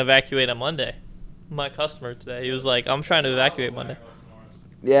he was gonna evacuate on Monday. My customer today, he was like, I'm trying to evacuate Monday.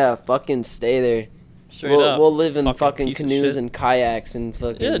 Yeah, fucking stay there. Straight up. We'll live in fucking piece of canoes shit. and kayaks and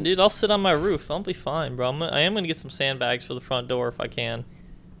fucking. Yeah, dude, I'll sit on my roof. I'll be fine, bro. I am gonna get some sandbags for the front door if I can.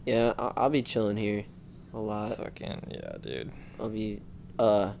 Yeah, I'll be chilling here a lot. Fucking yeah, dude. I'll be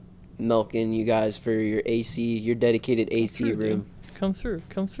milking you guys for your AC, your dedicated AC Come through, room. dude.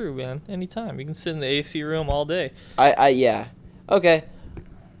 Come through, man. Anytime. You can sit in the AC room all day. Yeah. Okay.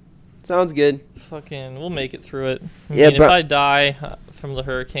 Sounds good. Fucking, we'll make it through it. Yeah, if I die from the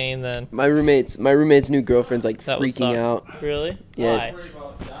hurricane, then My roommate's new girlfriend's like that would freaking suck. out. Really? Yeah. Why? I worry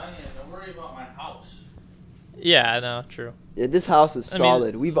about dying. I worry about my house. Yeah, no, true. Yeah, this house is I mean,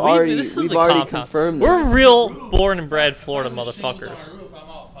 solid. We've already this is the already compound. confirmed We're this. real born and bred Florida Shingles on my motherfuckers. roof, I'm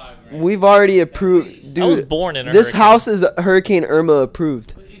out $5,000. We've already approved, I was dude. born in a This hurricane. house is Hurricane Irma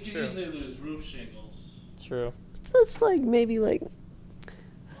approved. But you can True. easily lose roof shingles. True. It's like maybe like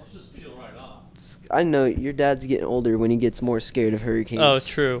Let's just peel right off. I know your dad's getting older when he gets more scared of hurricanes. Oh,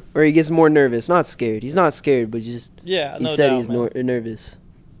 true. Or he gets more nervous. Not scared. He's not scared, but Yeah, he no said doubt, he's man. nervous.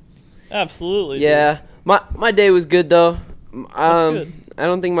 Absolutely. Yeah, my day was good though. good. I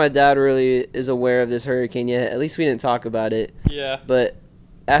don't think my dad really is aware of this hurricane yet. At least we didn't talk about it. Dude. Yeah. But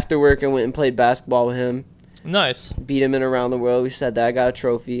after work, I went and played basketball with him. Nice. Beat him in around the world. We said that I got a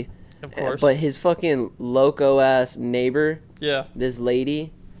trophy. Of course. But his fucking loco ass neighbor, yeah. this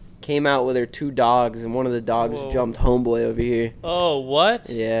lady, came out with her 2 dogs, and one of the dogs Whoa. jumped homeboy over here. Oh, what?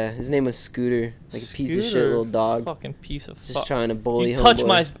 Yeah, his name was Scooter, like a piece of shit Scooter. little dog, Fucking piece of just fuck. trying to bully You touch homeboy.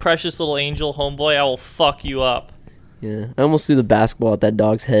 my precious little angel, homeboy, I will fuck you up. Yeah, I almost threw the basketball at that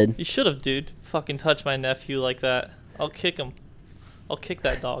dog's head. You should have, dude. Fucking touch my nephew like that. I'll kick him. I'll kick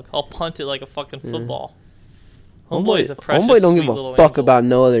that dog. I'll punt it like a fucking football. Homeboy's a precious, Homeboy don't sweet give a little fuck angel. about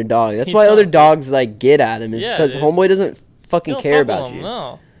no other dog. That's He why other don't. dogs like get at him. Is Yeah, because dude. homeboy doesn't fucking You don't care fuck with about him, you.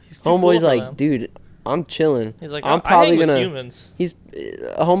 No. He's too Homeboy's cool for like, them. dude, I'm chilling. He's like, I'm I probably hang with gonna. humans. He's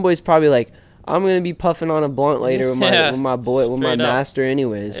homeboy's probably like, I'm gonna be puffing on a blunt later with my Yeah, with my boy with my straight up. master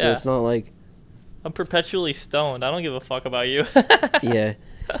anyways. So Yeah. it's not like I'm perpetually stoned. I don't give a fuck about you. yeah,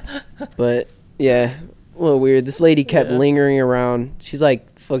 but yeah, a little weird. This lady kept Yeah. lingering around. She's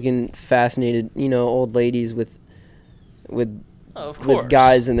like fucking fascinated, old ladies with Oh, of course. with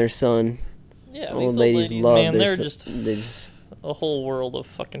guys and their son. Yeah, Old these ladies love man, their they're son. just They just a whole world of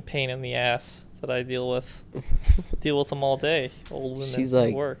fucking pain in the ass that I deal with. Deal with them all day. Old women She's at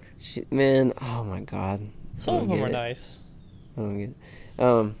like- work. man, oh my god. Some I of don't them are get it. nice. I don't get it. I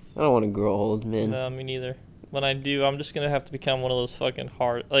don't want to grow old, man. No, me neither. When I do, I'm just gonna have to become one of those fucking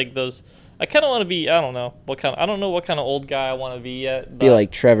hard, like those. I kind of want to be. I don't know what kind. I don't know what kind of old guy I want to be yet. But Be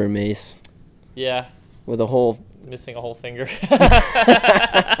like Trevor Mace yeah, with a whole. missing a whole finger.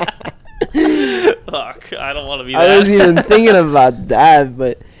 Fuck, I don't want to be that. I wasn't even thinking about that,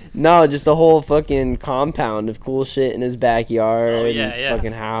 but no, just a whole fucking compound of cool shit in his backyard, Oh, yeah, and his yeah.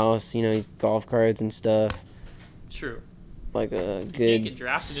 fucking house. He's golf carts and stuff. True. Like a You can't good, get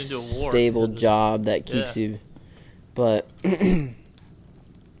drafted into a war. stable because- job that keeps Yeah. you. But I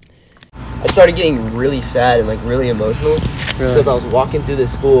started getting really sad and like really emotional because I was walking through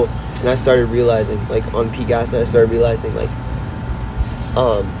this school and I started realizing, like on peak acid, I started realizing like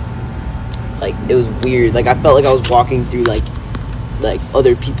it was weird. Like I felt like I was walking through like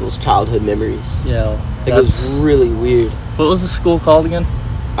other people's childhood memories. Yeah. Like it was really weird. What was the school called again?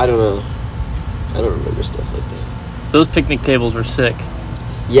 I don't know. I don't remember stuff like that. Those picnic tables were sick.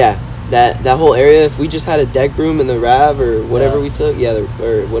 Yeah, that whole area. If we just had a deck room in the RAV or whatever Yeah. we took,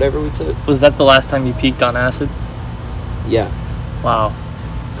 or whatever we took. Was that the last time you peaked on acid? Yeah, Wow.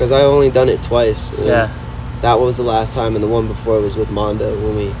 because I only done it twice. And Yeah. that was the last time, and the one before was with Mondo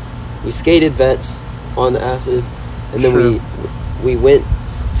when we skated vets on the acid, and then True. we went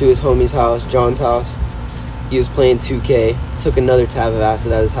to his homie's house, John's house. He was playing 2K, took another tab of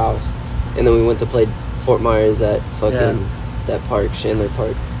acid at his house, and then we went to play Fort Myers at fucking that park, Chandler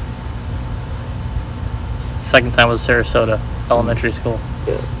Park. Second time was Sarasota Elementary School.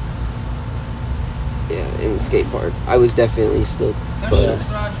 Yeah, in the skate park. I was definitely still, Can I but shut the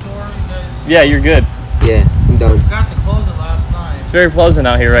garage door, you guys? Yeah, you're good. yeah, I'm done. Forgot to close it last night. It's very pleasant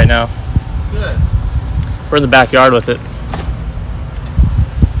out here right now. Good. We're in the backyard with it.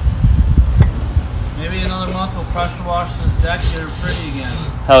 Maybe another month we'll pressure wash this deck, get her pretty again.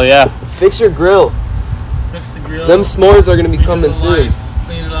 Hell yeah. Fix your grill. Fix the grill. Them s'mores are gonna be redo coming the soon. lights,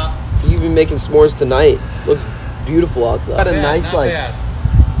 clean it up. You've been making s'mores tonight. Looks beautiful outside. Got a Bad, nice not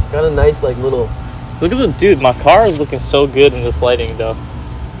bad. little. Look at the dude. My car is looking so good in this lighting, though.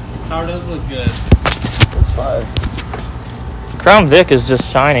 Car does look good. That's fire. Crown Vic is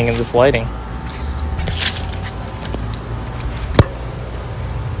just shining in this lighting.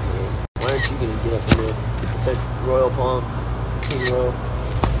 Why aren't you gonna get up in there? That Royal Palm, King Royal.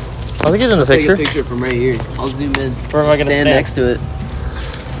 I'll get in the Take picture. a picture from right here. I'll zoom in. Where am I gonna stand? next to it.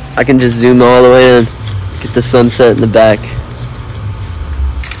 I can just zoom all the way in. Get the sunset in the back.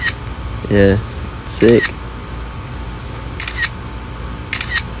 Yeah, sick.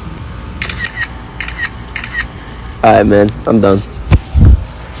 Alright, man. I'm done.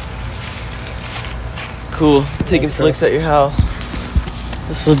 Cool. Taking flicks at your house.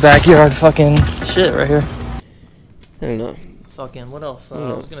 This is backyard fucking shit right here. I don't know. Fucking, what else? I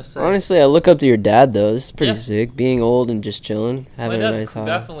was gonna say. Honestly, I look up to your dad, though. This is pretty Yeah. sick. Being old and just chilling, having My a dad's nice house.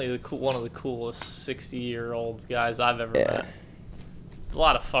 definitely one of the coolest 60-year-old guys I've ever met. A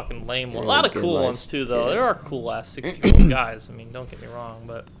lot of fucking lame ones. A lot of good cool life. ones, too, though. Yeah. There are cool-ass 60-year-old guys. I mean, don't get me wrong,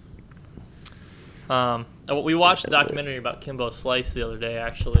 but... we watched a documentary about Kimbo Slice the other day,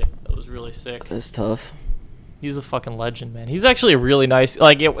 actually. It was really sick. That's tough. He's a fucking legend, man. He's actually a really nice...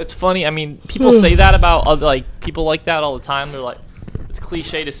 Like, it's funny. I mean, people say that about, other, like, people like that all the time. They're like... It's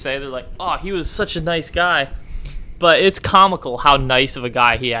cliche to say. They're like, oh, he was such a nice guy. But it's comical how nice of a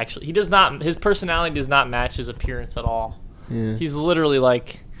guy he actually... He does not... His personality does not match his appearance at all. Yeah. He's literally,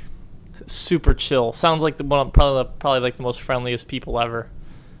 like, super chill. Sounds like probably like the most friendliest people ever.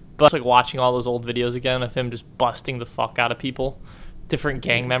 But it's like watching all those old videos again of him just busting the fuck out of people. Different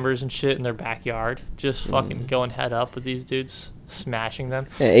gang members and shit in their backyard. Just fucking going head up with these dudes. Smashing them.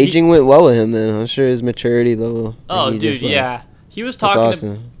 Yeah, aging went well with him, then. I'm sure his maturity level. Oh, he dude, just, like, yeah. He was That's talking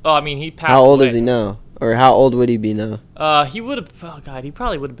awesome. Oh, I mean, he passed How old away. is he now? Or how old would he be now? He would have... Oh, God, he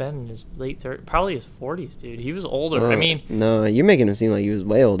probably would have been in his late 30s. Probably his 40s, dude. He was older. I mean... No, you're making him seem like he was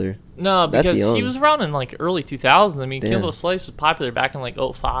way older. No, That's because young. he was around in, like, early 2000s. I mean, Damn. Kimbo Slice was popular back in, like,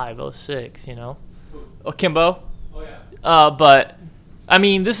 05, 06, you know? Oh, Kimbo? Oh, yeah. But, I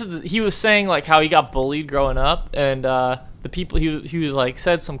mean, he was saying, like, how he got bullied growing up, and the people... He was, like,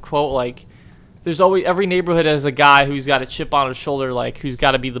 said some quote, like... There's always... Every neighborhood has a guy who's got a chip on his shoulder, like, who's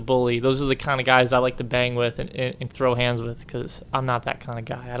got to be the bully. Those are the kind of guys I like to bang with and throw hands with, because I'm not that kind of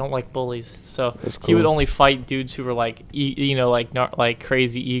guy. I don't like bullies. So That's he would cool. only fight dudes who were, like, like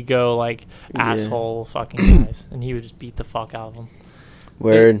crazy ego, like, asshole fucking guys. And he would just beat the fuck out of them.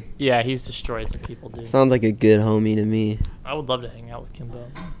 Word. Yeah, he's destroyed some people, dude. Sounds like a good homie to me. I would love to hang out with Kimbo.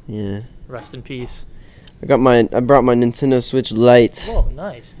 Yeah. Rest in peace. I brought my Nintendo Switch Lite Oh,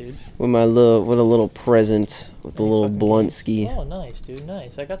 nice, dude. with a little present with a little blunt ski. Oh, nice, dude.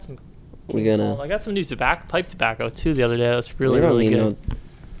 Nice. I got some. We gonna. I got some new pipe tobacco too the other day. That's really We don't really need good.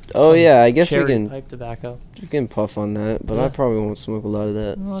 Oh Some yeah, I guess we cherry can pipe tobacco. puff on that, but Yeah. I probably won't smoke a lot of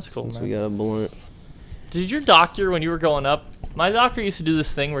that. Oh, that's cool, since man. we got a blunt. Did your doctor, when you were growing up, my doctor used to do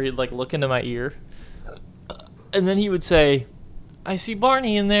this thing where he'd like look into my ear, and then he would say, "I see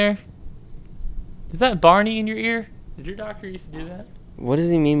Barney in there. Is that Barney in your ear?" Did your doctor used to do that? What does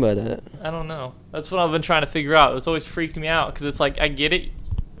he mean by that? I don't know. That's what I've been trying to figure out. It's always freaked me out because it's like I get it,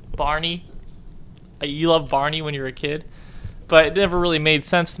 Barney. You love Barney when you're a kid, but it never really made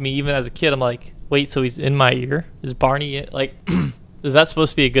sense to me. Even as a kid, I'm like, wait, so he's in my ear? Is Barney like? Is that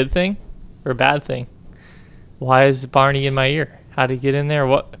supposed to be a good thing or a bad thing? Why is Barney in my ear? How did he get in there?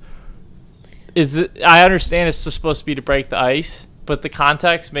 What is it? I understand it's just supposed to be to break the ice, but the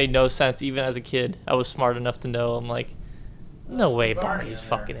context made no sense. Even as a kid, I was smart enough to know. I'm like, no way, Barney Barney's in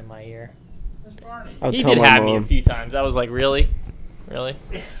there. fucking in my ear. That's Barney. I'll He tell did my have me a mom. few times. I was like, really? You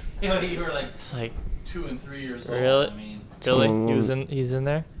were like It's like, 2 and 3 years old. Really? I mean, really? Mm. He's in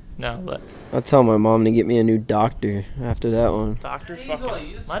there? No, but I'll tell my mom to get me a new doctor after that one. doctor he's fucking. only- My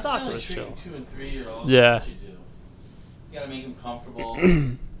he's doctor only was treating chill. 2 and 3 year olds. Yeah. That's what you do. You gotta make them comfortable.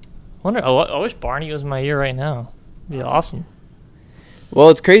 I wish Barney was in my ear right now. It'd be awesome. Well,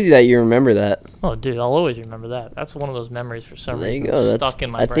 it's crazy that you remember that. Oh, dude, I'll always remember that. That's one of those memories for some There you reason. go. It's That's, stuck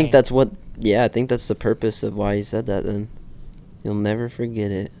in my I brain. think that's what. Yeah, I think that's the purpose of why he said that. Then you'll never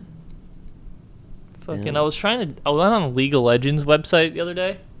forget it. Fucking. Yeah. I went on the League of Legends website the other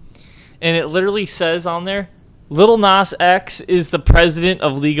day, and it literally says on there, Lil Nas X is the president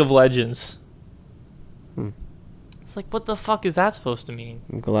of League of Legends. It's like, what the fuck is that supposed to mean?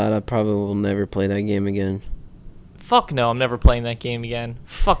 I'm glad I probably will never play that game again. Fuck no, I'm never playing that game again.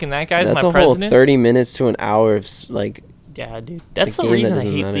 Fucking that guy's That's my a whole president. 30 minutes to an hour of like. Yeah, dude. That's A the game that reason I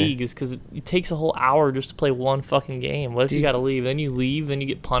doesn't hate matter. League is because it takes a whole hour just to play one fucking game. What if you Dude. gotta leave? Then you leave, then you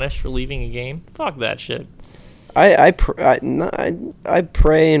get punished for leaving a game. Fuck that shit. I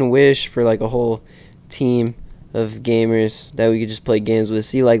pray and wish for like a whole team of gamers that we could just play games with.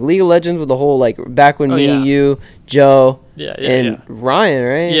 See, like League of Legends with the whole like back when Oh, me, yeah. you, Joe, Yeah, and Ryan,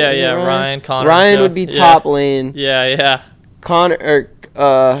 right? Yeah, Was it yeah, Ryan, Connor, Ryan Joe. would be Yeah. top lane. Yeah. Connor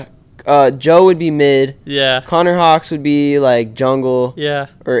Joe would be mid. Yeah. Connor Hawks would be like jungle Yeah.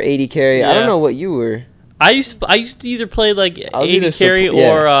 or 80 carry. I Yeah. don't know what you were. I used to either play like I was 80 either carry suppo-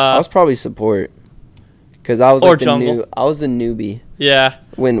 yeah, or I was probably support because I was or like the jungle. I was the newbie yeah.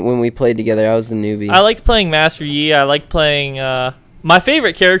 when we played together. I was the newbie. I liked playing Master Yi. I liked playing My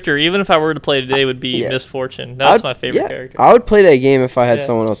favorite character, even if I were to play today, would be Misfortune. That's my favorite character. I would play that game if I had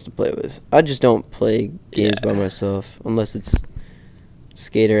someone else to play with. I just don't play games by myself unless it's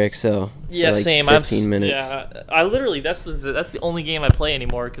Skater XL. Yeah, for like same. 15 minutes. Yeah, I literally that's the only game I play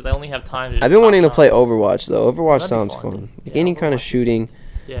anymore because I only have time to. I've been wanting to play Overwatch though. Overwatch That'd sounds be fun. fun. Like any kind of shooting.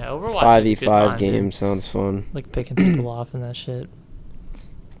 Yeah, Overwatch 5v5 game sounds fun. Like picking people off and that shit.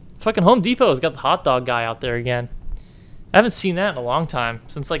 Fucking Home Depot's got the hot dog guy out there again. I haven't seen that in a long time,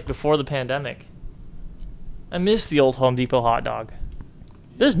 since like before the pandemic. I miss the old Home Depot hot dog.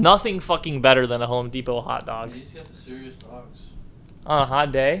 There's nothing fucking better than a Home Depot hot dog. He's got the serious dogs. On a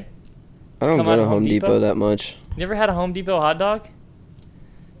hot day? I don't go to Home Depot that much. You ever had a Home Depot hot dog?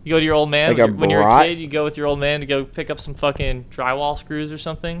 You go to your old man Like when you're a kid. You go with your old man to go pick up some fucking drywall screws or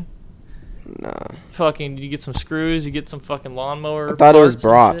something. Nah. Fucking, you get some screws. You get some fucking lawnmower. I thought it was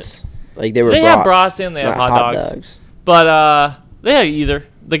brats. Like they were. They brats, have brats and they have hot dogs. But they had either.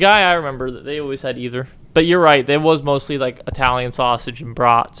 The guy I remember, they always had either. But you're right. They was mostly like Italian sausage and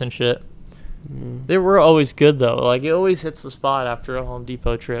brats and shit. They were always good though. Like it always hits the spot after a Home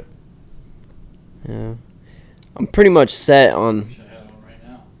Depot trip. Yeah. I'm pretty much set on.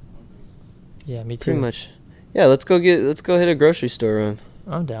 Yeah, me too. Pretty much. Yeah, let's go hit a grocery store run.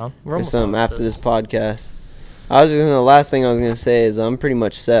 I'm down. We're Or almost something done with after this podcast. The last thing I was gonna say is I'm pretty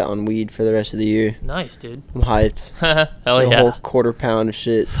much set on weed for the rest of the year. Nice, dude. I'm hyped. Hell A yeah. whole quarter pound of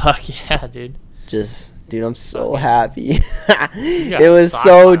shit. Fuck yeah, dude. Dude, I'm so happy. got It was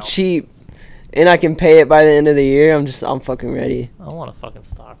so stockpile. cheap, and I can pay it by the end of the year. I'm fucking ready. I want a fucking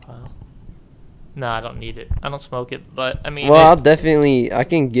stockpile. No, I don't need it. I don't smoke it, but I mean. Well, I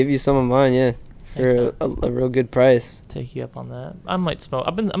can give you some of mine, yeah, for a real good price. Take you up on that. I might smoke.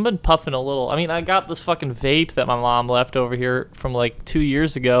 I've been puffing a little. I mean, I got this fucking vape that my mom left over here from like 2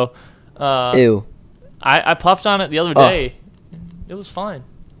 years ago. Ew. I puffed on it the other day. It was fine.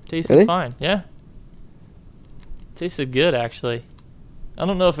 Tasted Really? fine. Yeah. Tasted good actually. I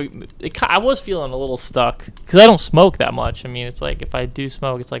don't know if I was feeling a little stuck because I don't smoke that much. I mean, it's like if I do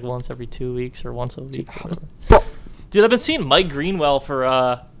smoke, it's like once every 2 weeks or once a week. Dude, I've been seeing Mike Greenwell for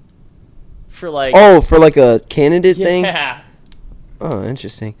like. Oh, for like a candidate thing? Yeah. Oh,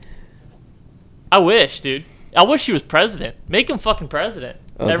 interesting. I wish, dude. I wish he was president. Make him fucking president.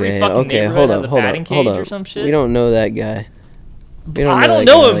 Every fucking neighborhood has a batting cage or some shit. We don't know that guy. I don't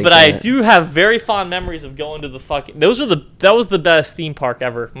know him, but I do have very fond memories of going to the fucking. That was the best theme park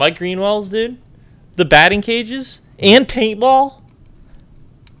ever. Mike Greenwell's, dude. The batting cages and paintball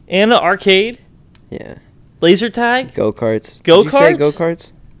and the arcade. Yeah. Laser tag. Go-karts. Go-karts? Did you say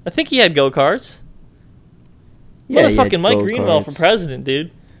go-karts? I think he had go-karts. Yeah, he had Motherfucking Mike Greenwell for go-karts. president,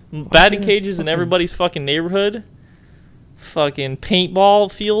 dude. Batting cages in everybody's fucking neighborhood. Fucking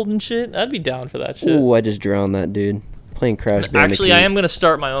paintball field and shit. I'd be down for that shit. Ooh, I just drowned that dude. Playing Crash Bandicoot. Actually, I am going to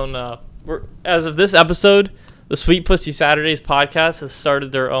start my own. As of this episode, the Sweet Pussy Saturdays podcast has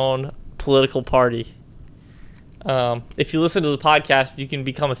started their own political party. If you listen to the podcast, you can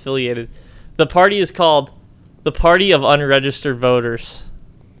become affiliated. The party is called the Party of Unregistered Voters.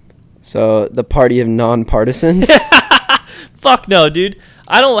 So, the Party of Non-Partisans? Fuck no, dude.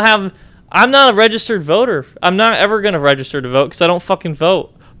 I'm not a registered voter. I'm not ever going to register to vote because I don't fucking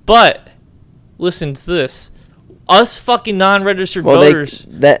vote. But, listen to this. Us fucking non-registered voters,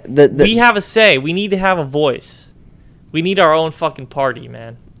 we have a say. We need to have a voice. We need our own fucking party,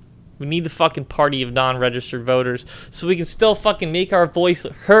 man. We need the fucking party of non-registered voters so we can still fucking make our voice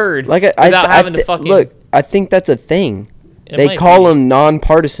heard without having to fucking... Look, I think that's a thing. They call them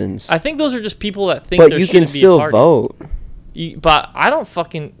non-partisans. I think those are just people that think but you can still vote. But I don't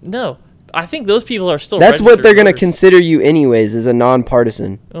fucking... No. I think those people are still That's what they're going to voters. Consider you anyways, as a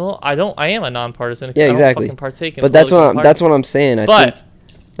non-partisan. Well, I am a non-partisan. Yeah, exactly. I don't fucking partake in but that's what I'm saying. I think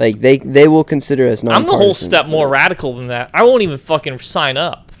like they will consider us non-partisan. I'm the whole step more radical than that. I won't even fucking sign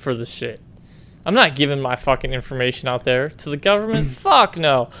up for this shit. I'm not giving my fucking information out there to the government. Fuck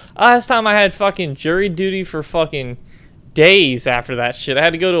no. Last time I had fucking jury duty for fucking days after that shit. I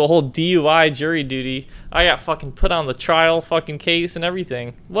had to go to a whole DUI jury duty. I got fucking put on the trial fucking case and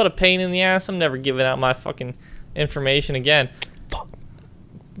everything. What a pain in the ass. I'm never giving out my fucking information again.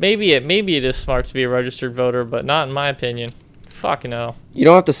 Maybe it is smart to be a registered voter, but not in my opinion. Fuck no. You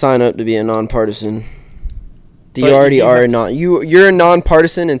don't have to sign up to be a non-partisan. You already are not. You're a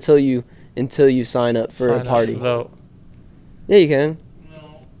non-partisan until you sign up for a party. Vote. Yeah, you can.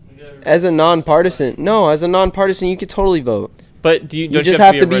 As a non-partisan, you could totally vote. But you just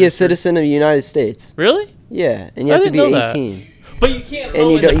have to be a citizen of the United States. Really? Yeah, and you have to be 18. But you can't.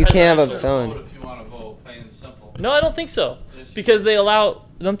 And you can't have a felon. If you want to vote, plain and simple. No, I don't think so. Because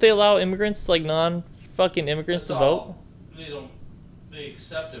don't they allow immigrants, like non-fucking immigrants, to vote? They don't. They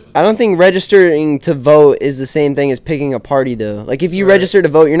accept it. I don't think registering to vote is the same thing as picking a party, though. Like, if you register to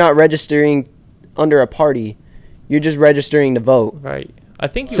vote, you're not registering under a party. You're just registering to vote. Right. I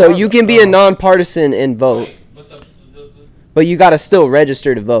think you can be a nonpartisan and vote. Right, but But you got to still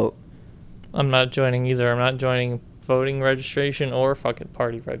register to vote. I'm not joining either. I'm not joining voting registration or fucking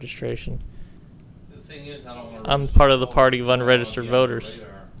party registration. the thing is, I don't want I'm part of the party of unregistered voters.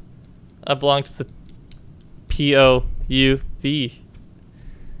 I belong to the POUV.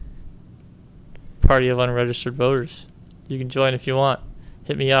 Party of Unregistered Voters. You can join if you want.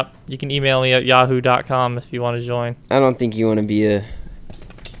 Hit me up. You can email me at yahoo.com if you want to join. I don't think you want to be a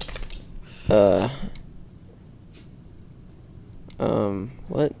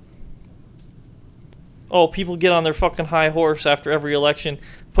what? Oh, people get on their fucking high horse after every election,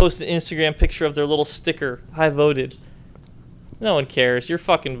 post an Instagram picture of their little sticker. I voted. No one cares. Your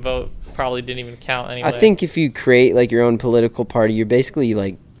fucking vote probably didn't even count anyway. I think if you create like your own political party, you're basically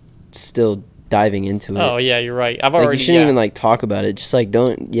like still diving into it. Oh yeah, you're right. I've Like, already. you shouldn't even like talk about it. Just like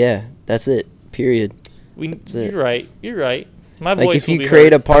don't. Yeah, that's it. Period. That's it. You're right. You're right. My Like, voice if will you be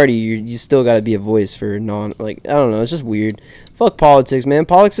create heard. a party, you still got to be a voice for like, I don't know. It's just weird. Fuck politics, man.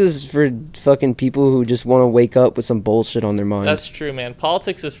 Politics is for fucking people who just want to wake up with some bullshit on their mind. That's true, man.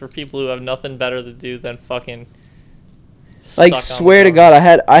 Politics is for people who have nothing better to do than fucking. Like, suck on swear the to God,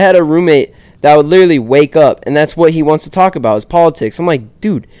 I had a roommate that would literally wake up, and that's what he wants to talk about is politics. I'm like,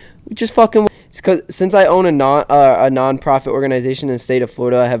 dude, we just fucking. It's cause since I own a non-profit organization in the state of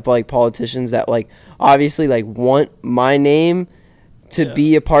Florida, I have like politicians that like obviously like want my name to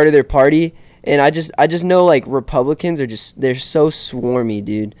be a part of their party, and I just know like Republicans are they're so swarmy,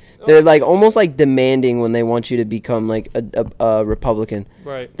 dude. They're like almost like demanding when they want you to become like a Republican.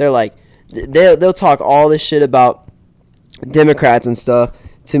 Right. They're like they'll talk all this shit about Democrats and stuff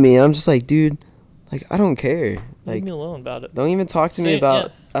to me, and I'm just like, dude, like I don't care. Like, Leave me alone about it. don't even talk to me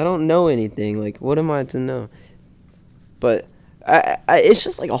about. I don't know anything. Like, what am I to know? But I it's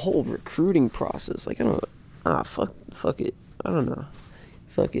just like a whole recruiting process. Like, I don't. Fuck it. I don't know.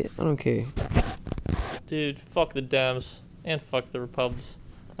 Fuck it. I don't care. Dude, fuck the Dems and fuck the Repubs.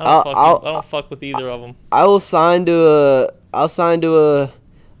 I don't fuck with either of them. I'll sign to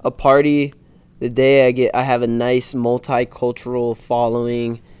a party the day I have a nice multicultural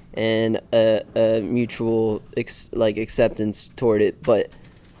following and a mutual acceptance toward it, but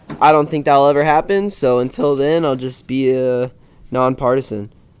I don't think that'll ever happen. So until then, I'll just be a nonpartisan.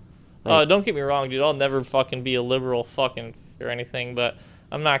 Don't get me wrong, dude. I'll never fucking be a liberal fucking or anything, but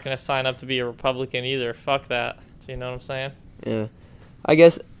I'm not gonna sign up to be a Republican either. Fuck that. So you know what I'm saying? Yeah, I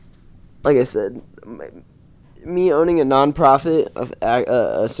guess, like I said, me owning a nonprofit,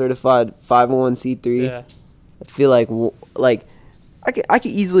 a certified 501c3. Yeah. I feel like I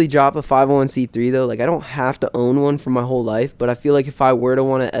could easily drop a 501c3 though. Like, I don't have to own one for my whole life, but I feel like if I were to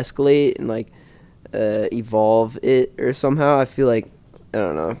want to escalate and like evolve it or somehow, I feel like, I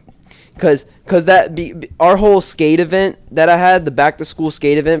don't know, cause our whole skate event that I had, the back to school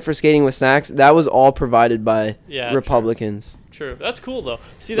skate event for Skating with Snacks, that was all provided by Republicans. True. That's cool though.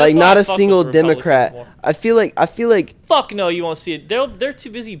 See, that's like not a single Democrat. I feel like fuck no, you won't see it. They're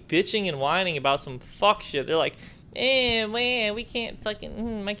too busy bitching and whining about some fuck shit. They're like, man, we can't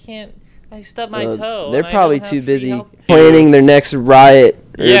fucking, I stubbed my toe. They're probably too busy planning their next riot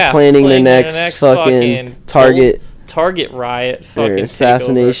or planning their next fucking Target riot, fucking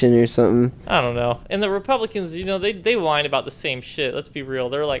assassination or something. I don't know. And the Republicans, they whine about the same shit. Let's be real.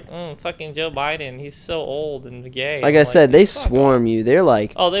 They're like, fucking Joe Biden, he's so old and gay. Like I said, they swarm you. They're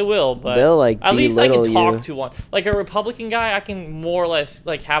like, oh, they will, but they'll like at least I can talk you. to one. Like a Republican guy, I can more or less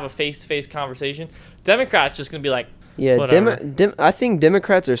like have a face-to-face conversation. Democrats just gonna be like, yeah, I think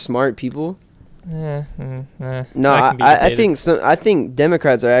Democrats are smart people. No, I think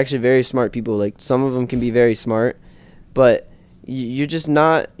Democrats are actually very smart people. Like, some of them can be very smart, but you're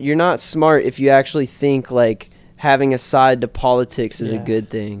not smart if you actually think like having a side to politics is a good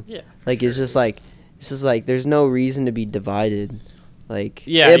thing. Yeah. Like, it's just like there's no reason to be divided. Like,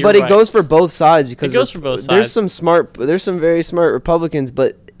 yeah, but it goes for both sides because it goes for both there's sides. There's some very smart Republicans,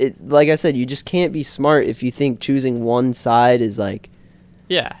 but like I said, you just can't be smart if you think choosing one side is like.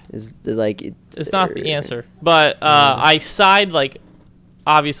 Yeah. It's not the answer. But I side, like,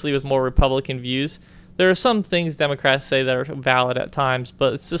 obviously with more Republican views. There are some things Democrats say that are valid at times,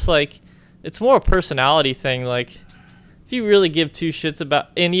 but it's just like, it's more a personality thing. Like, if you really give two shits about,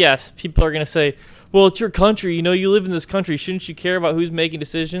 and yes, people are going to say, well, it's your country, you live in this country, shouldn't you care about who's making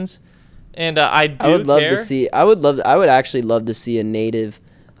decisions? And I do I would love care. to see, I would actually love to see a native,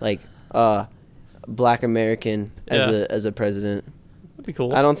 like, Black American as a president. That'd be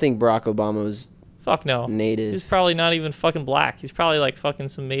cool. I don't think Barack Obama was Fuck no. native. He's probably not even fucking black. He's probably like fucking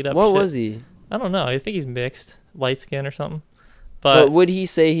some made up shit. What was he? I don't know. I think he's mixed, light skin or something. But would he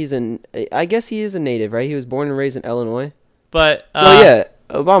say he's I guess he is a native, right? He was born and raised in Illinois. But so yeah,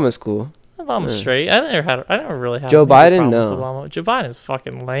 Obama's cool. Obama's straight. I never really had Joe Biden. No, Obama. Joe Biden's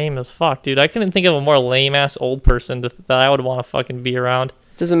fucking lame as fuck, dude. I couldn't think of a more lame ass old person that I would want to fucking be around.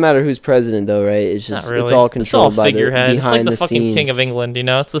 Doesn't matter who's president though, right? It's just really. It's all controlled by the behind it's like the fucking scenes. King of England, you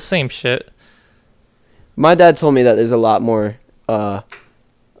know? It's the same shit. My dad told me that there's a lot more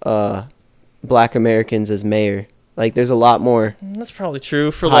black Americans as mayor. Like there's a lot more. That's probably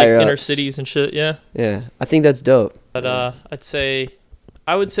true for like inner cities and shit, yeah. Yeah. I think that's dope. But I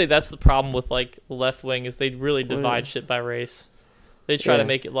would say that's the problem with like the left wing is they really divide shit by race. They try to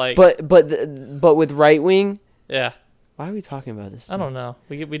make it like But with right wing? Yeah. Why are we talking about this? I don't know.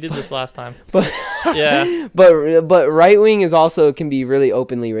 We did this last time. But yeah. But right wing is also can be really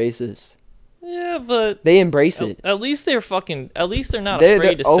openly racist. Yeah, but they embrace it. At least they're not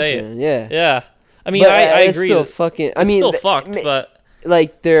afraid to open, say it. Yeah. Yeah. I mean, I agree. Still fucking. I mean, still fucked, but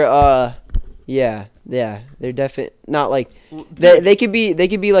like they're yeah, they're definitely not like they could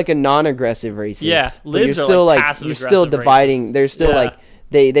be like a non-aggressive racist. Yeah, but you're still like you're still dividing. Racist. They're still like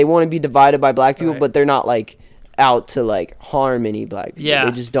they want to be divided by black people, but they're not like out to like harm any black people. Yeah,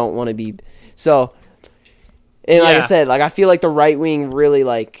 they just don't want to be. So, and like I said, like I feel like the right wing really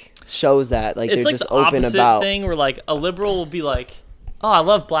like shows that like it's they're like just the open opposite about thing where like a liberal will be like, oh, I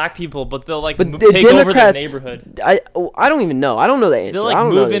love black people, but they'll like take over their neighborhood. I don't even know. I don't know the answer. They'll like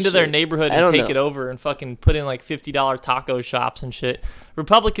move into their neighborhood and take it over and fucking put in like $50 taco shops and shit.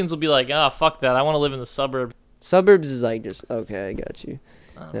 Republicans will be like, oh, fuck that. I want to live in the suburbs. Suburbs is like just, okay, I got you.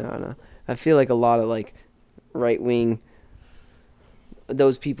 No. I feel like a lot of like right wing,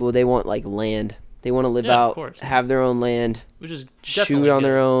 those people, they want like land. They want to live out, have their own land, which is shoot on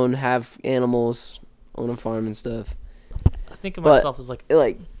their own, have animals, own a farm and stuff. I think of myself as like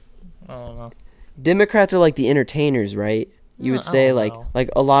I don't know. Democrats are like the entertainers, right? You would say like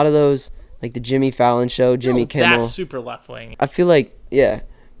a lot of those, like the Jimmy Fallon show, Jimmy Kimmel. That's super left wing. I feel like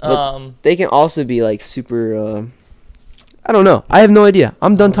but they can also be like super. I don't know. I have no idea.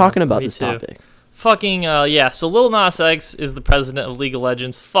 I'm done talking about this topic. Fucking so Lil Nas X is the president of League of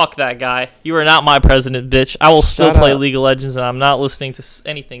Legends. Fuck that guy. You are not my president, bitch. I will still play League of Legends, and I'm not listening to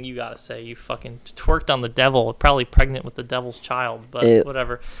anything you gotta say. You fucking twerked on the devil, probably pregnant with the devil's child, but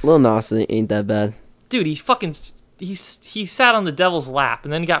whatever. Lil Nas ain't that bad. Dude, he sat on the devil's lap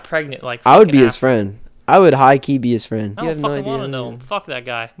and then got pregnant. Like I would be his friend. I would high key be his friend. I don't fucking want to know him. Fuck that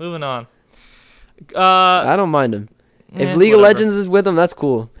guy. Moving on. I don't mind him. If League of Legends is with him, that's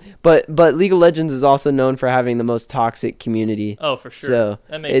cool. But League of Legends is also known for having the most toxic community. Oh, for sure. So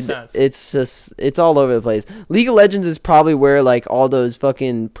that makes sense. It's all over the place. League of Legends is probably where like all those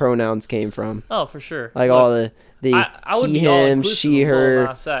fucking pronouns came from. Oh, for sure. Like all the he, him, she,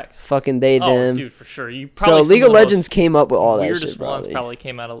 her, fucking they, them. Oh, dude, for sure. So League of Legends came up with all that shit. Weirdest ones probably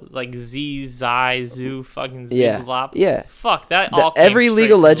came out of like Z, Zai, Zoo, fucking Zlop. Yeah. Fuck that. All every League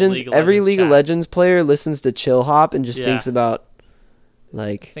of Legends player listens to Chill Hop and just thinks about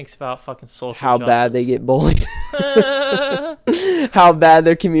fucking social how justice. bad they get bullied. How bad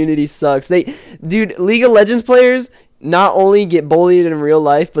their community sucks. League of Legends players not only get bullied in real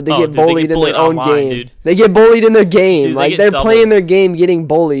life, but they get bullied in their own game. Dude. They get bullied in their game. Dude, like they're playing their game, getting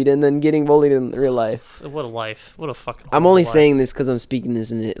bullied, and then getting bullied in real life. What a life! What a fucking. I'm only saying this because I'm speaking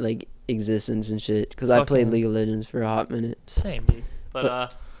this in like existence and shit. Because I played League of Legends for a hot minute. Same, dude.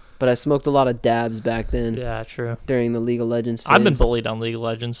 But I smoked a lot of dabs back then. Yeah, true. During the League of Legends phase. I've been bullied on League of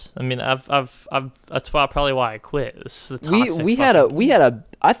Legends. I mean, that's probably why I quit. This is the toxic we had a.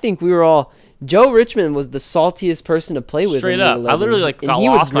 I think we were all. Joe Richmond was the saltiest person to play with. Straight up, I literally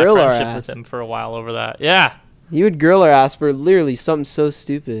lost my friendship with him for a while over that. Yeah, he would grill our ass for literally something so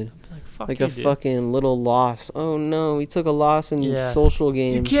stupid, like you, a fucking little loss. Oh no, we took a loss in social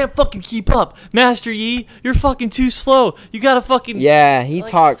game. You can't fucking keep up, Master Yi. You're fucking too slow. You gotta fucking. Yeah, he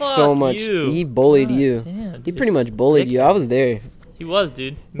talked so much. He bullied you. Damn, he pretty much bullied you. I was there. He was,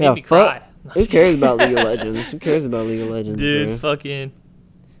 dude. Made me cry. Who cares about League of Legends? Who cares about League of Legends, dude? Bro? Fucking.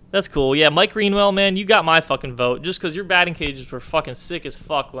 That's cool. Yeah, Mike Greenwell, man, you got my fucking vote just because your batting cages were fucking sick as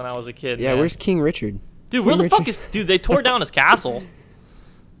fuck when I was a kid. Yeah, man. Where's King Richard? Dude, where the fuck is... Dude, they tore down his castle.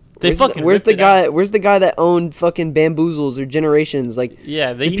 Where's the guy that owned fucking Bamboozles or Generations? Like,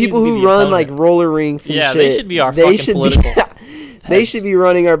 yeah, the people who run like roller rinks and shit. Yeah, they should be our fucking political. They should be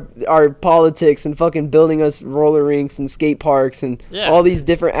running our politics and fucking building us roller rinks and skate parks and all these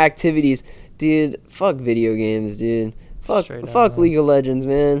different activities. Dude, fuck video games, dude. Fuck League of Legends,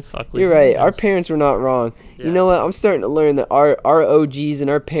 man. You're right. Our parents were not wrong. Yeah. You know what? I'm starting to learn that our OGs and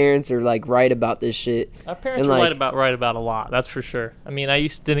our parents are like right about this shit. Our parents were right about a lot. That's for sure. I mean,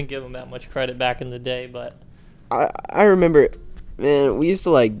 didn't give them that much credit back in the day, but I remember, man. We used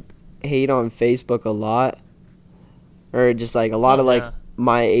to like hate on Facebook a lot, or just like a lot of like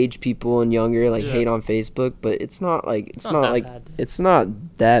my age people and younger like hate on Facebook, but it's not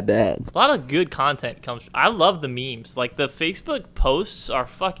that bad. A lot of good content comes. I love the memes. Like the Facebook posts are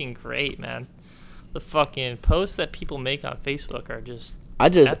fucking great, man. The fucking posts that people make on Facebook are just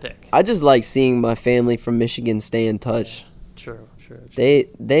epic. I just like seeing my family from Michigan stay in touch. True.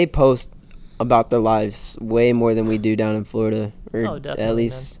 They post about their lives way more than we do down in Florida, or definitely, at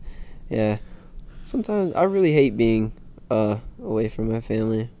least, yeah. Sometimes I really hate being away from my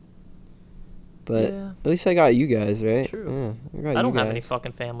family, but at least I got you guys, right? True. Yeah, I don't have any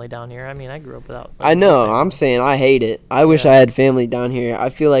fucking family down here. I mean, I grew up without. I know. I'm saying I hate it. I wish I had family down here. I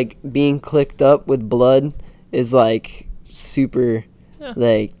feel like being clicked up with blood is like super. Yeah.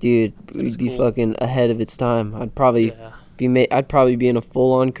 Like, dude, we'd be fucking ahead of its time. I'd probably be in a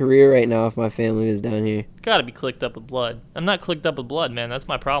full-on career right now if my family was down here. Gotta be clicked up with blood. I'm not clicked up with blood, man. That's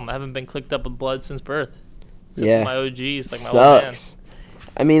my problem. I haven't been clicked up with blood since birth. Except for my OGs, like my old man. Sucks.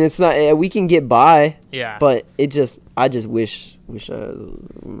 I mean, it's not. We can get by. Yeah. But I just wish I was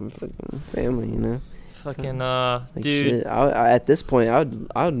fucking family, you know. Fucking like dude. Shit. At this point, I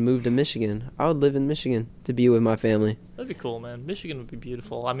would move to Michigan. I would live in Michigan to be with my family. That'd be cool, man. Michigan would be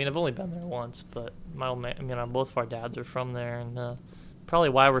beautiful. I mean, I've only been there once, but both of our dads are from there, and probably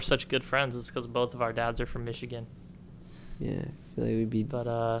why we're such good friends is because both of our dads are from Michigan. Yeah, I feel like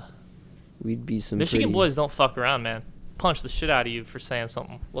we'd be some Michigan boys don't fuck around, man. Punch the shit out of you for saying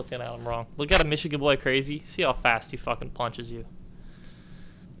something, looking at him wrong. Look at a Michigan boy crazy. See how fast he fucking punches you.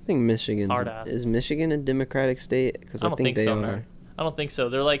 I think is Michigan a Democratic state? Because I think they so, are. Man. I don't think so.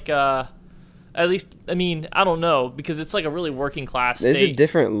 They're like, at least, I mean, I don't know, because it's like a really working class state.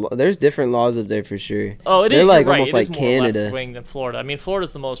 There's different laws up there for sure. Oh, They're like right. almost like Canada. Left wing than Florida. I mean,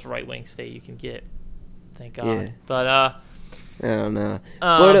 Florida's the most right wing state you can get. Thank God. Yeah. But I don't know.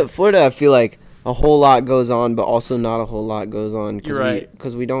 Florida, I feel like a whole lot goes on, but also not a whole lot goes on. You're right.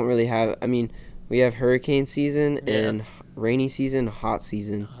 Because we don't really have. I mean, we have hurricane season and rainy season, hot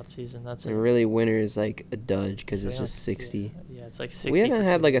season. That's and it. really winter is like a dudge because it's just 60. Yeah, it's like 60. We haven't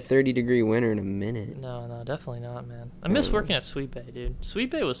had like a 30-degree winter in a minute. No, definitely not, man. I miss working at Sweet Bay, dude. Sweet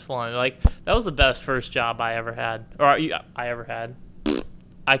Bay was fun. Like, that was the best first job I ever had. I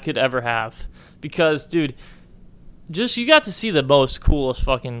could ever have. Because, dude, just you got to see the most coolest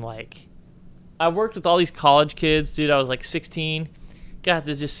fucking, like... I worked with all these college kids, dude. I was like 16. Got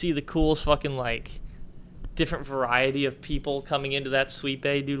to just see the coolest fucking, like... different variety of people coming into that Sweet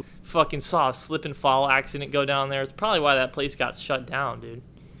Bay, dude. Fucking saw a slip and fall accident go down there. It's probably why that place got shut down, dude.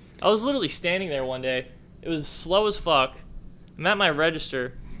 I was literally standing there one day. It was slow as fuck. I'm at my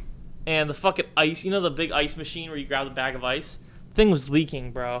register, and the fucking ice, you know the big ice machine where you grab the bag of ice? Thing was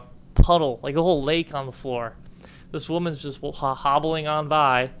leaking, bro. Puddle, like a whole lake on the floor. This woman's just hobbling on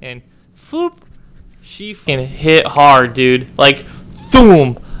by, and floop, she fucking hit hard, dude. Like,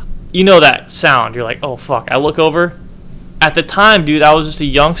 thoom. You know that sound. You're like, oh, fuck. I look over. At the time, dude, I was just a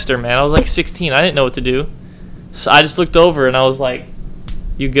youngster, man. I was like 16. I didn't know what to do. So I just looked over, and I was like,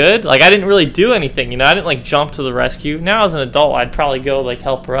 you good? Like, I didn't really do anything, you know? I didn't, like, jump to the rescue. Now, as an adult, I'd probably go, like,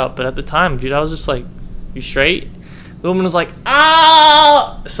 help her up. But at the time, dude, I was just like, you straight? The woman was like,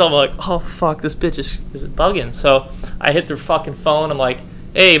 ah! So I'm like, oh, fuck, this bitch is bugging. So I hit the fucking phone. I'm like,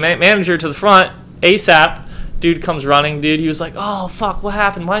 hey, manager to the front, ASAP. Dude comes running, dude. He was like, oh, fuck, what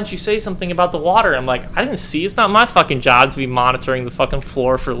happened? Why didn't you say something about the water? I'm like, I didn't see. It's not my fucking job to be monitoring the fucking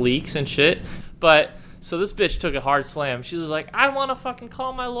floor for leaks and shit. But, so this bitch took a hard slam. She was like, I want to fucking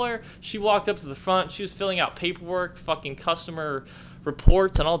call my lawyer. She walked up to the front. She was filling out paperwork, fucking customer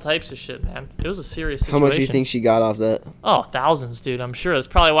reports, and all types of shit, man. It was a serious situation. How much do you think she got off that? Oh, thousands, dude. I'm sure. That's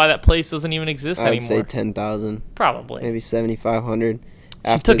probably why that place doesn't even exist anymore. I would say 10,000. Probably. Maybe 7,500.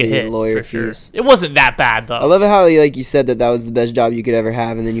 She took a hit, lawyer fees. Sure. It wasn't that bad, though. I love it how you said that was the best job you could ever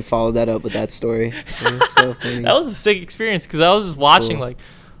have, and then you followed that up with that story. It was so funny. That was a sick experience, because I was just watching, like,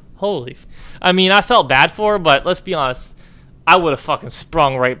 holy... I mean, I felt bad for her, but let's be honest. I would have fucking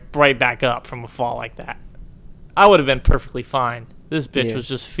sprung right back up from a fall like that. I would have been perfectly fine. This bitch was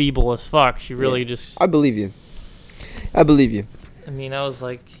just feeble as fuck. She really just... I believe you. I mean, I was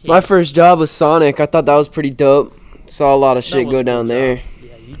like... Yeah. My first job was Sonic. I thought that was pretty dope. Saw a lot of shit go down there.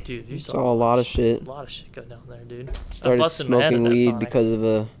 Yeah, you do. You saw a lot of shit. A lot of shit go down there, dude. Started smoking weed because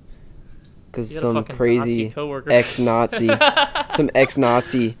of some crazy ex-Nazi. some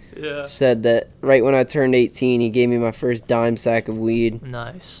ex-Nazi Yeah. said that right when I turned 18, he gave me my first dime sack of weed.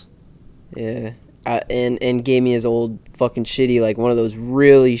 Nice. Yeah. And gave me his old fucking shitty, like one of those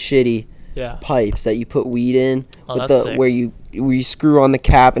really shitty Yeah. pipes that you put weed in Oh, with that's the sick. where you screw on the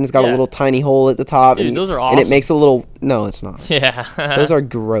cap and it's got a Yeah. little tiny hole at the top. Dude, and, those are And it awesome. makes a little. No, it's not. Yeah. Those are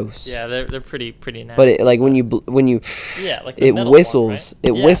gross. Yeah, they're pretty nasty. But it, like when you yeah, like the it metal whistles. one,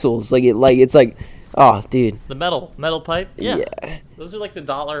 right? It Yeah. whistles it's like, oh, dude. The metal pipe. Yeah. Yeah. Those are like the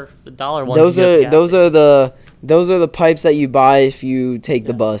dollar ones. Those you get are at the gas those are the pipes that you buy if you take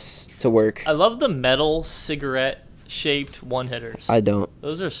the Yeah. bus to work. I love the metal cigarette shaped one hitters. I don't.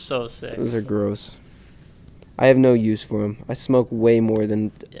 Those are so sick. Those are gross. I have no use for them. I smoke way more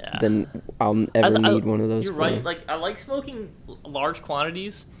than I'll ever need one of those. You're for. right. Like I like smoking large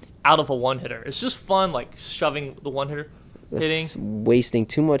quantities out of a one hitter. It's just fun, like shoving the one hitter, That's hitting. wasting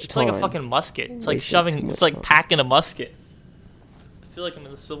too much It's time. like a fucking musket. It's like Wasting shoving. too It's much like time. packing a musket. I feel like I'm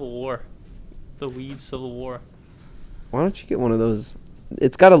in the Civil War, the weed Civil War. Why don't you get one of those?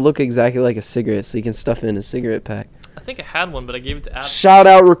 It's got to look exactly like a cigarette, so you can stuff in a cigarette pack. I think I had one, but I gave it to Adam. Shout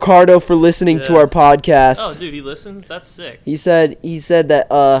out Ricardo for listening to Yeah. our podcast. Oh, dude, he listens. That's sick. He said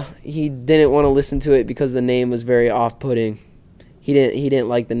that he didn't want to listen to it because the name was very off-putting. He didn't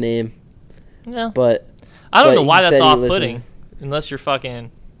like the name, Yeah. but I don't but know why he that's said he off-putting, listened. unless you're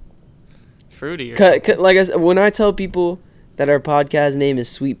fucking fruity or Like I said, when I tell people that our podcast name is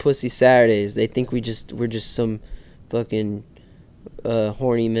Sweet Pussy Saturdays, they think we're just some fucking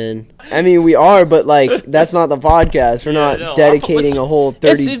horny men. I mean, we are, but like that's not the podcast. We're Yeah, not no, dedicating a whole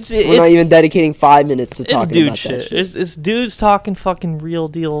 30. We're not even dedicating 5 minutes to It's talking dude about shit. that shit. It's dudes talking fucking real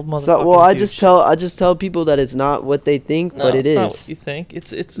deal motherfucking. So, well, I dude just shit. tell people that it's not what they think, No, but it it's not is. what you think.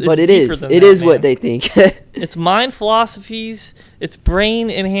 It's But it deeper is. than It that, is man. what they think. It's mind philosophies. It's brain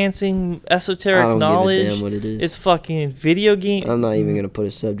enhancing esoteric I don't knowledge. give a damn what it is. It's fucking video game. I'm not even gonna put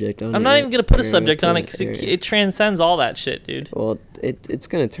a subject on it. I'm not even gonna put a We're subject on it put because there. it transcends all that shit, dude. Well, it's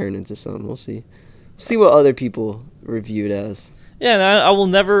gonna turn into something. We'll see. See what other people review it as. Yeah, and I will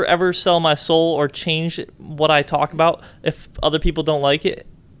never ever sell my soul or change what I talk about if other people don't like it.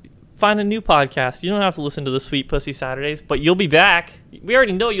 Find a new podcast. You don't have to listen to the Sweet Pussy Saturdays, but you'll be back. We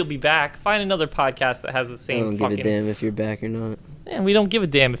already know you'll be back. Find another podcast that has the I same don't fucking. give a damn if you're back or not. And we don't give a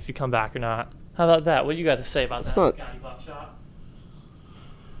damn if you come back or not. How about that? What do you guys say about It's that, not- Scotty Buckshot?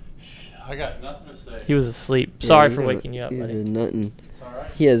 I got nothing to say. He was asleep. Sorry Yeah, for waking you up, He buddy. has nothing. It's all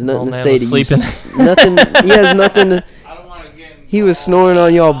right. He has nothing Old to man say was to sleeping. you. Nothing. He has nothing. To, I don't want to get involved. he was snoring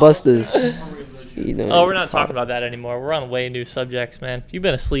on y'all busters. You know, Oh, we're not talking about that anymore. We're on way new subjects, man. You've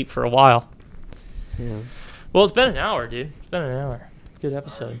been asleep for a while. Yeah. Well, it's been an hour, dude. It's been an hour. Good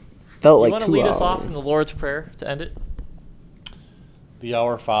episode. Felt You like want to 2 lead hours. us off in the Lord's Prayer to end it? The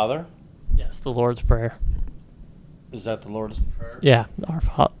Our Father. Yes, the Lord's Prayer. Is that the Lord's Prayer? Yeah, our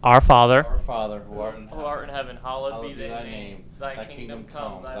Father. Our Father, who art in Who heaven, art in heaven, hallowed hallowed be thy name. Thy kingdom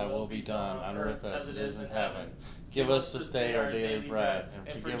come, thy will be done on earth as it is in heaven. Give us this day our daily bread,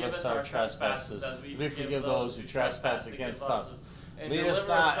 and forgive us our trespasses, as we forgive those who trespass against us. Lead us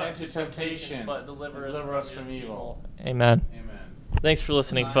not into temptation, but deliver us from evil. Amen. Amen. Thanks for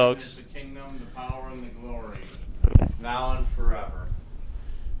listening, Thine folks. is the kingdom, the power, and the glory, now and forever.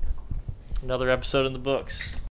 Another episode in the books.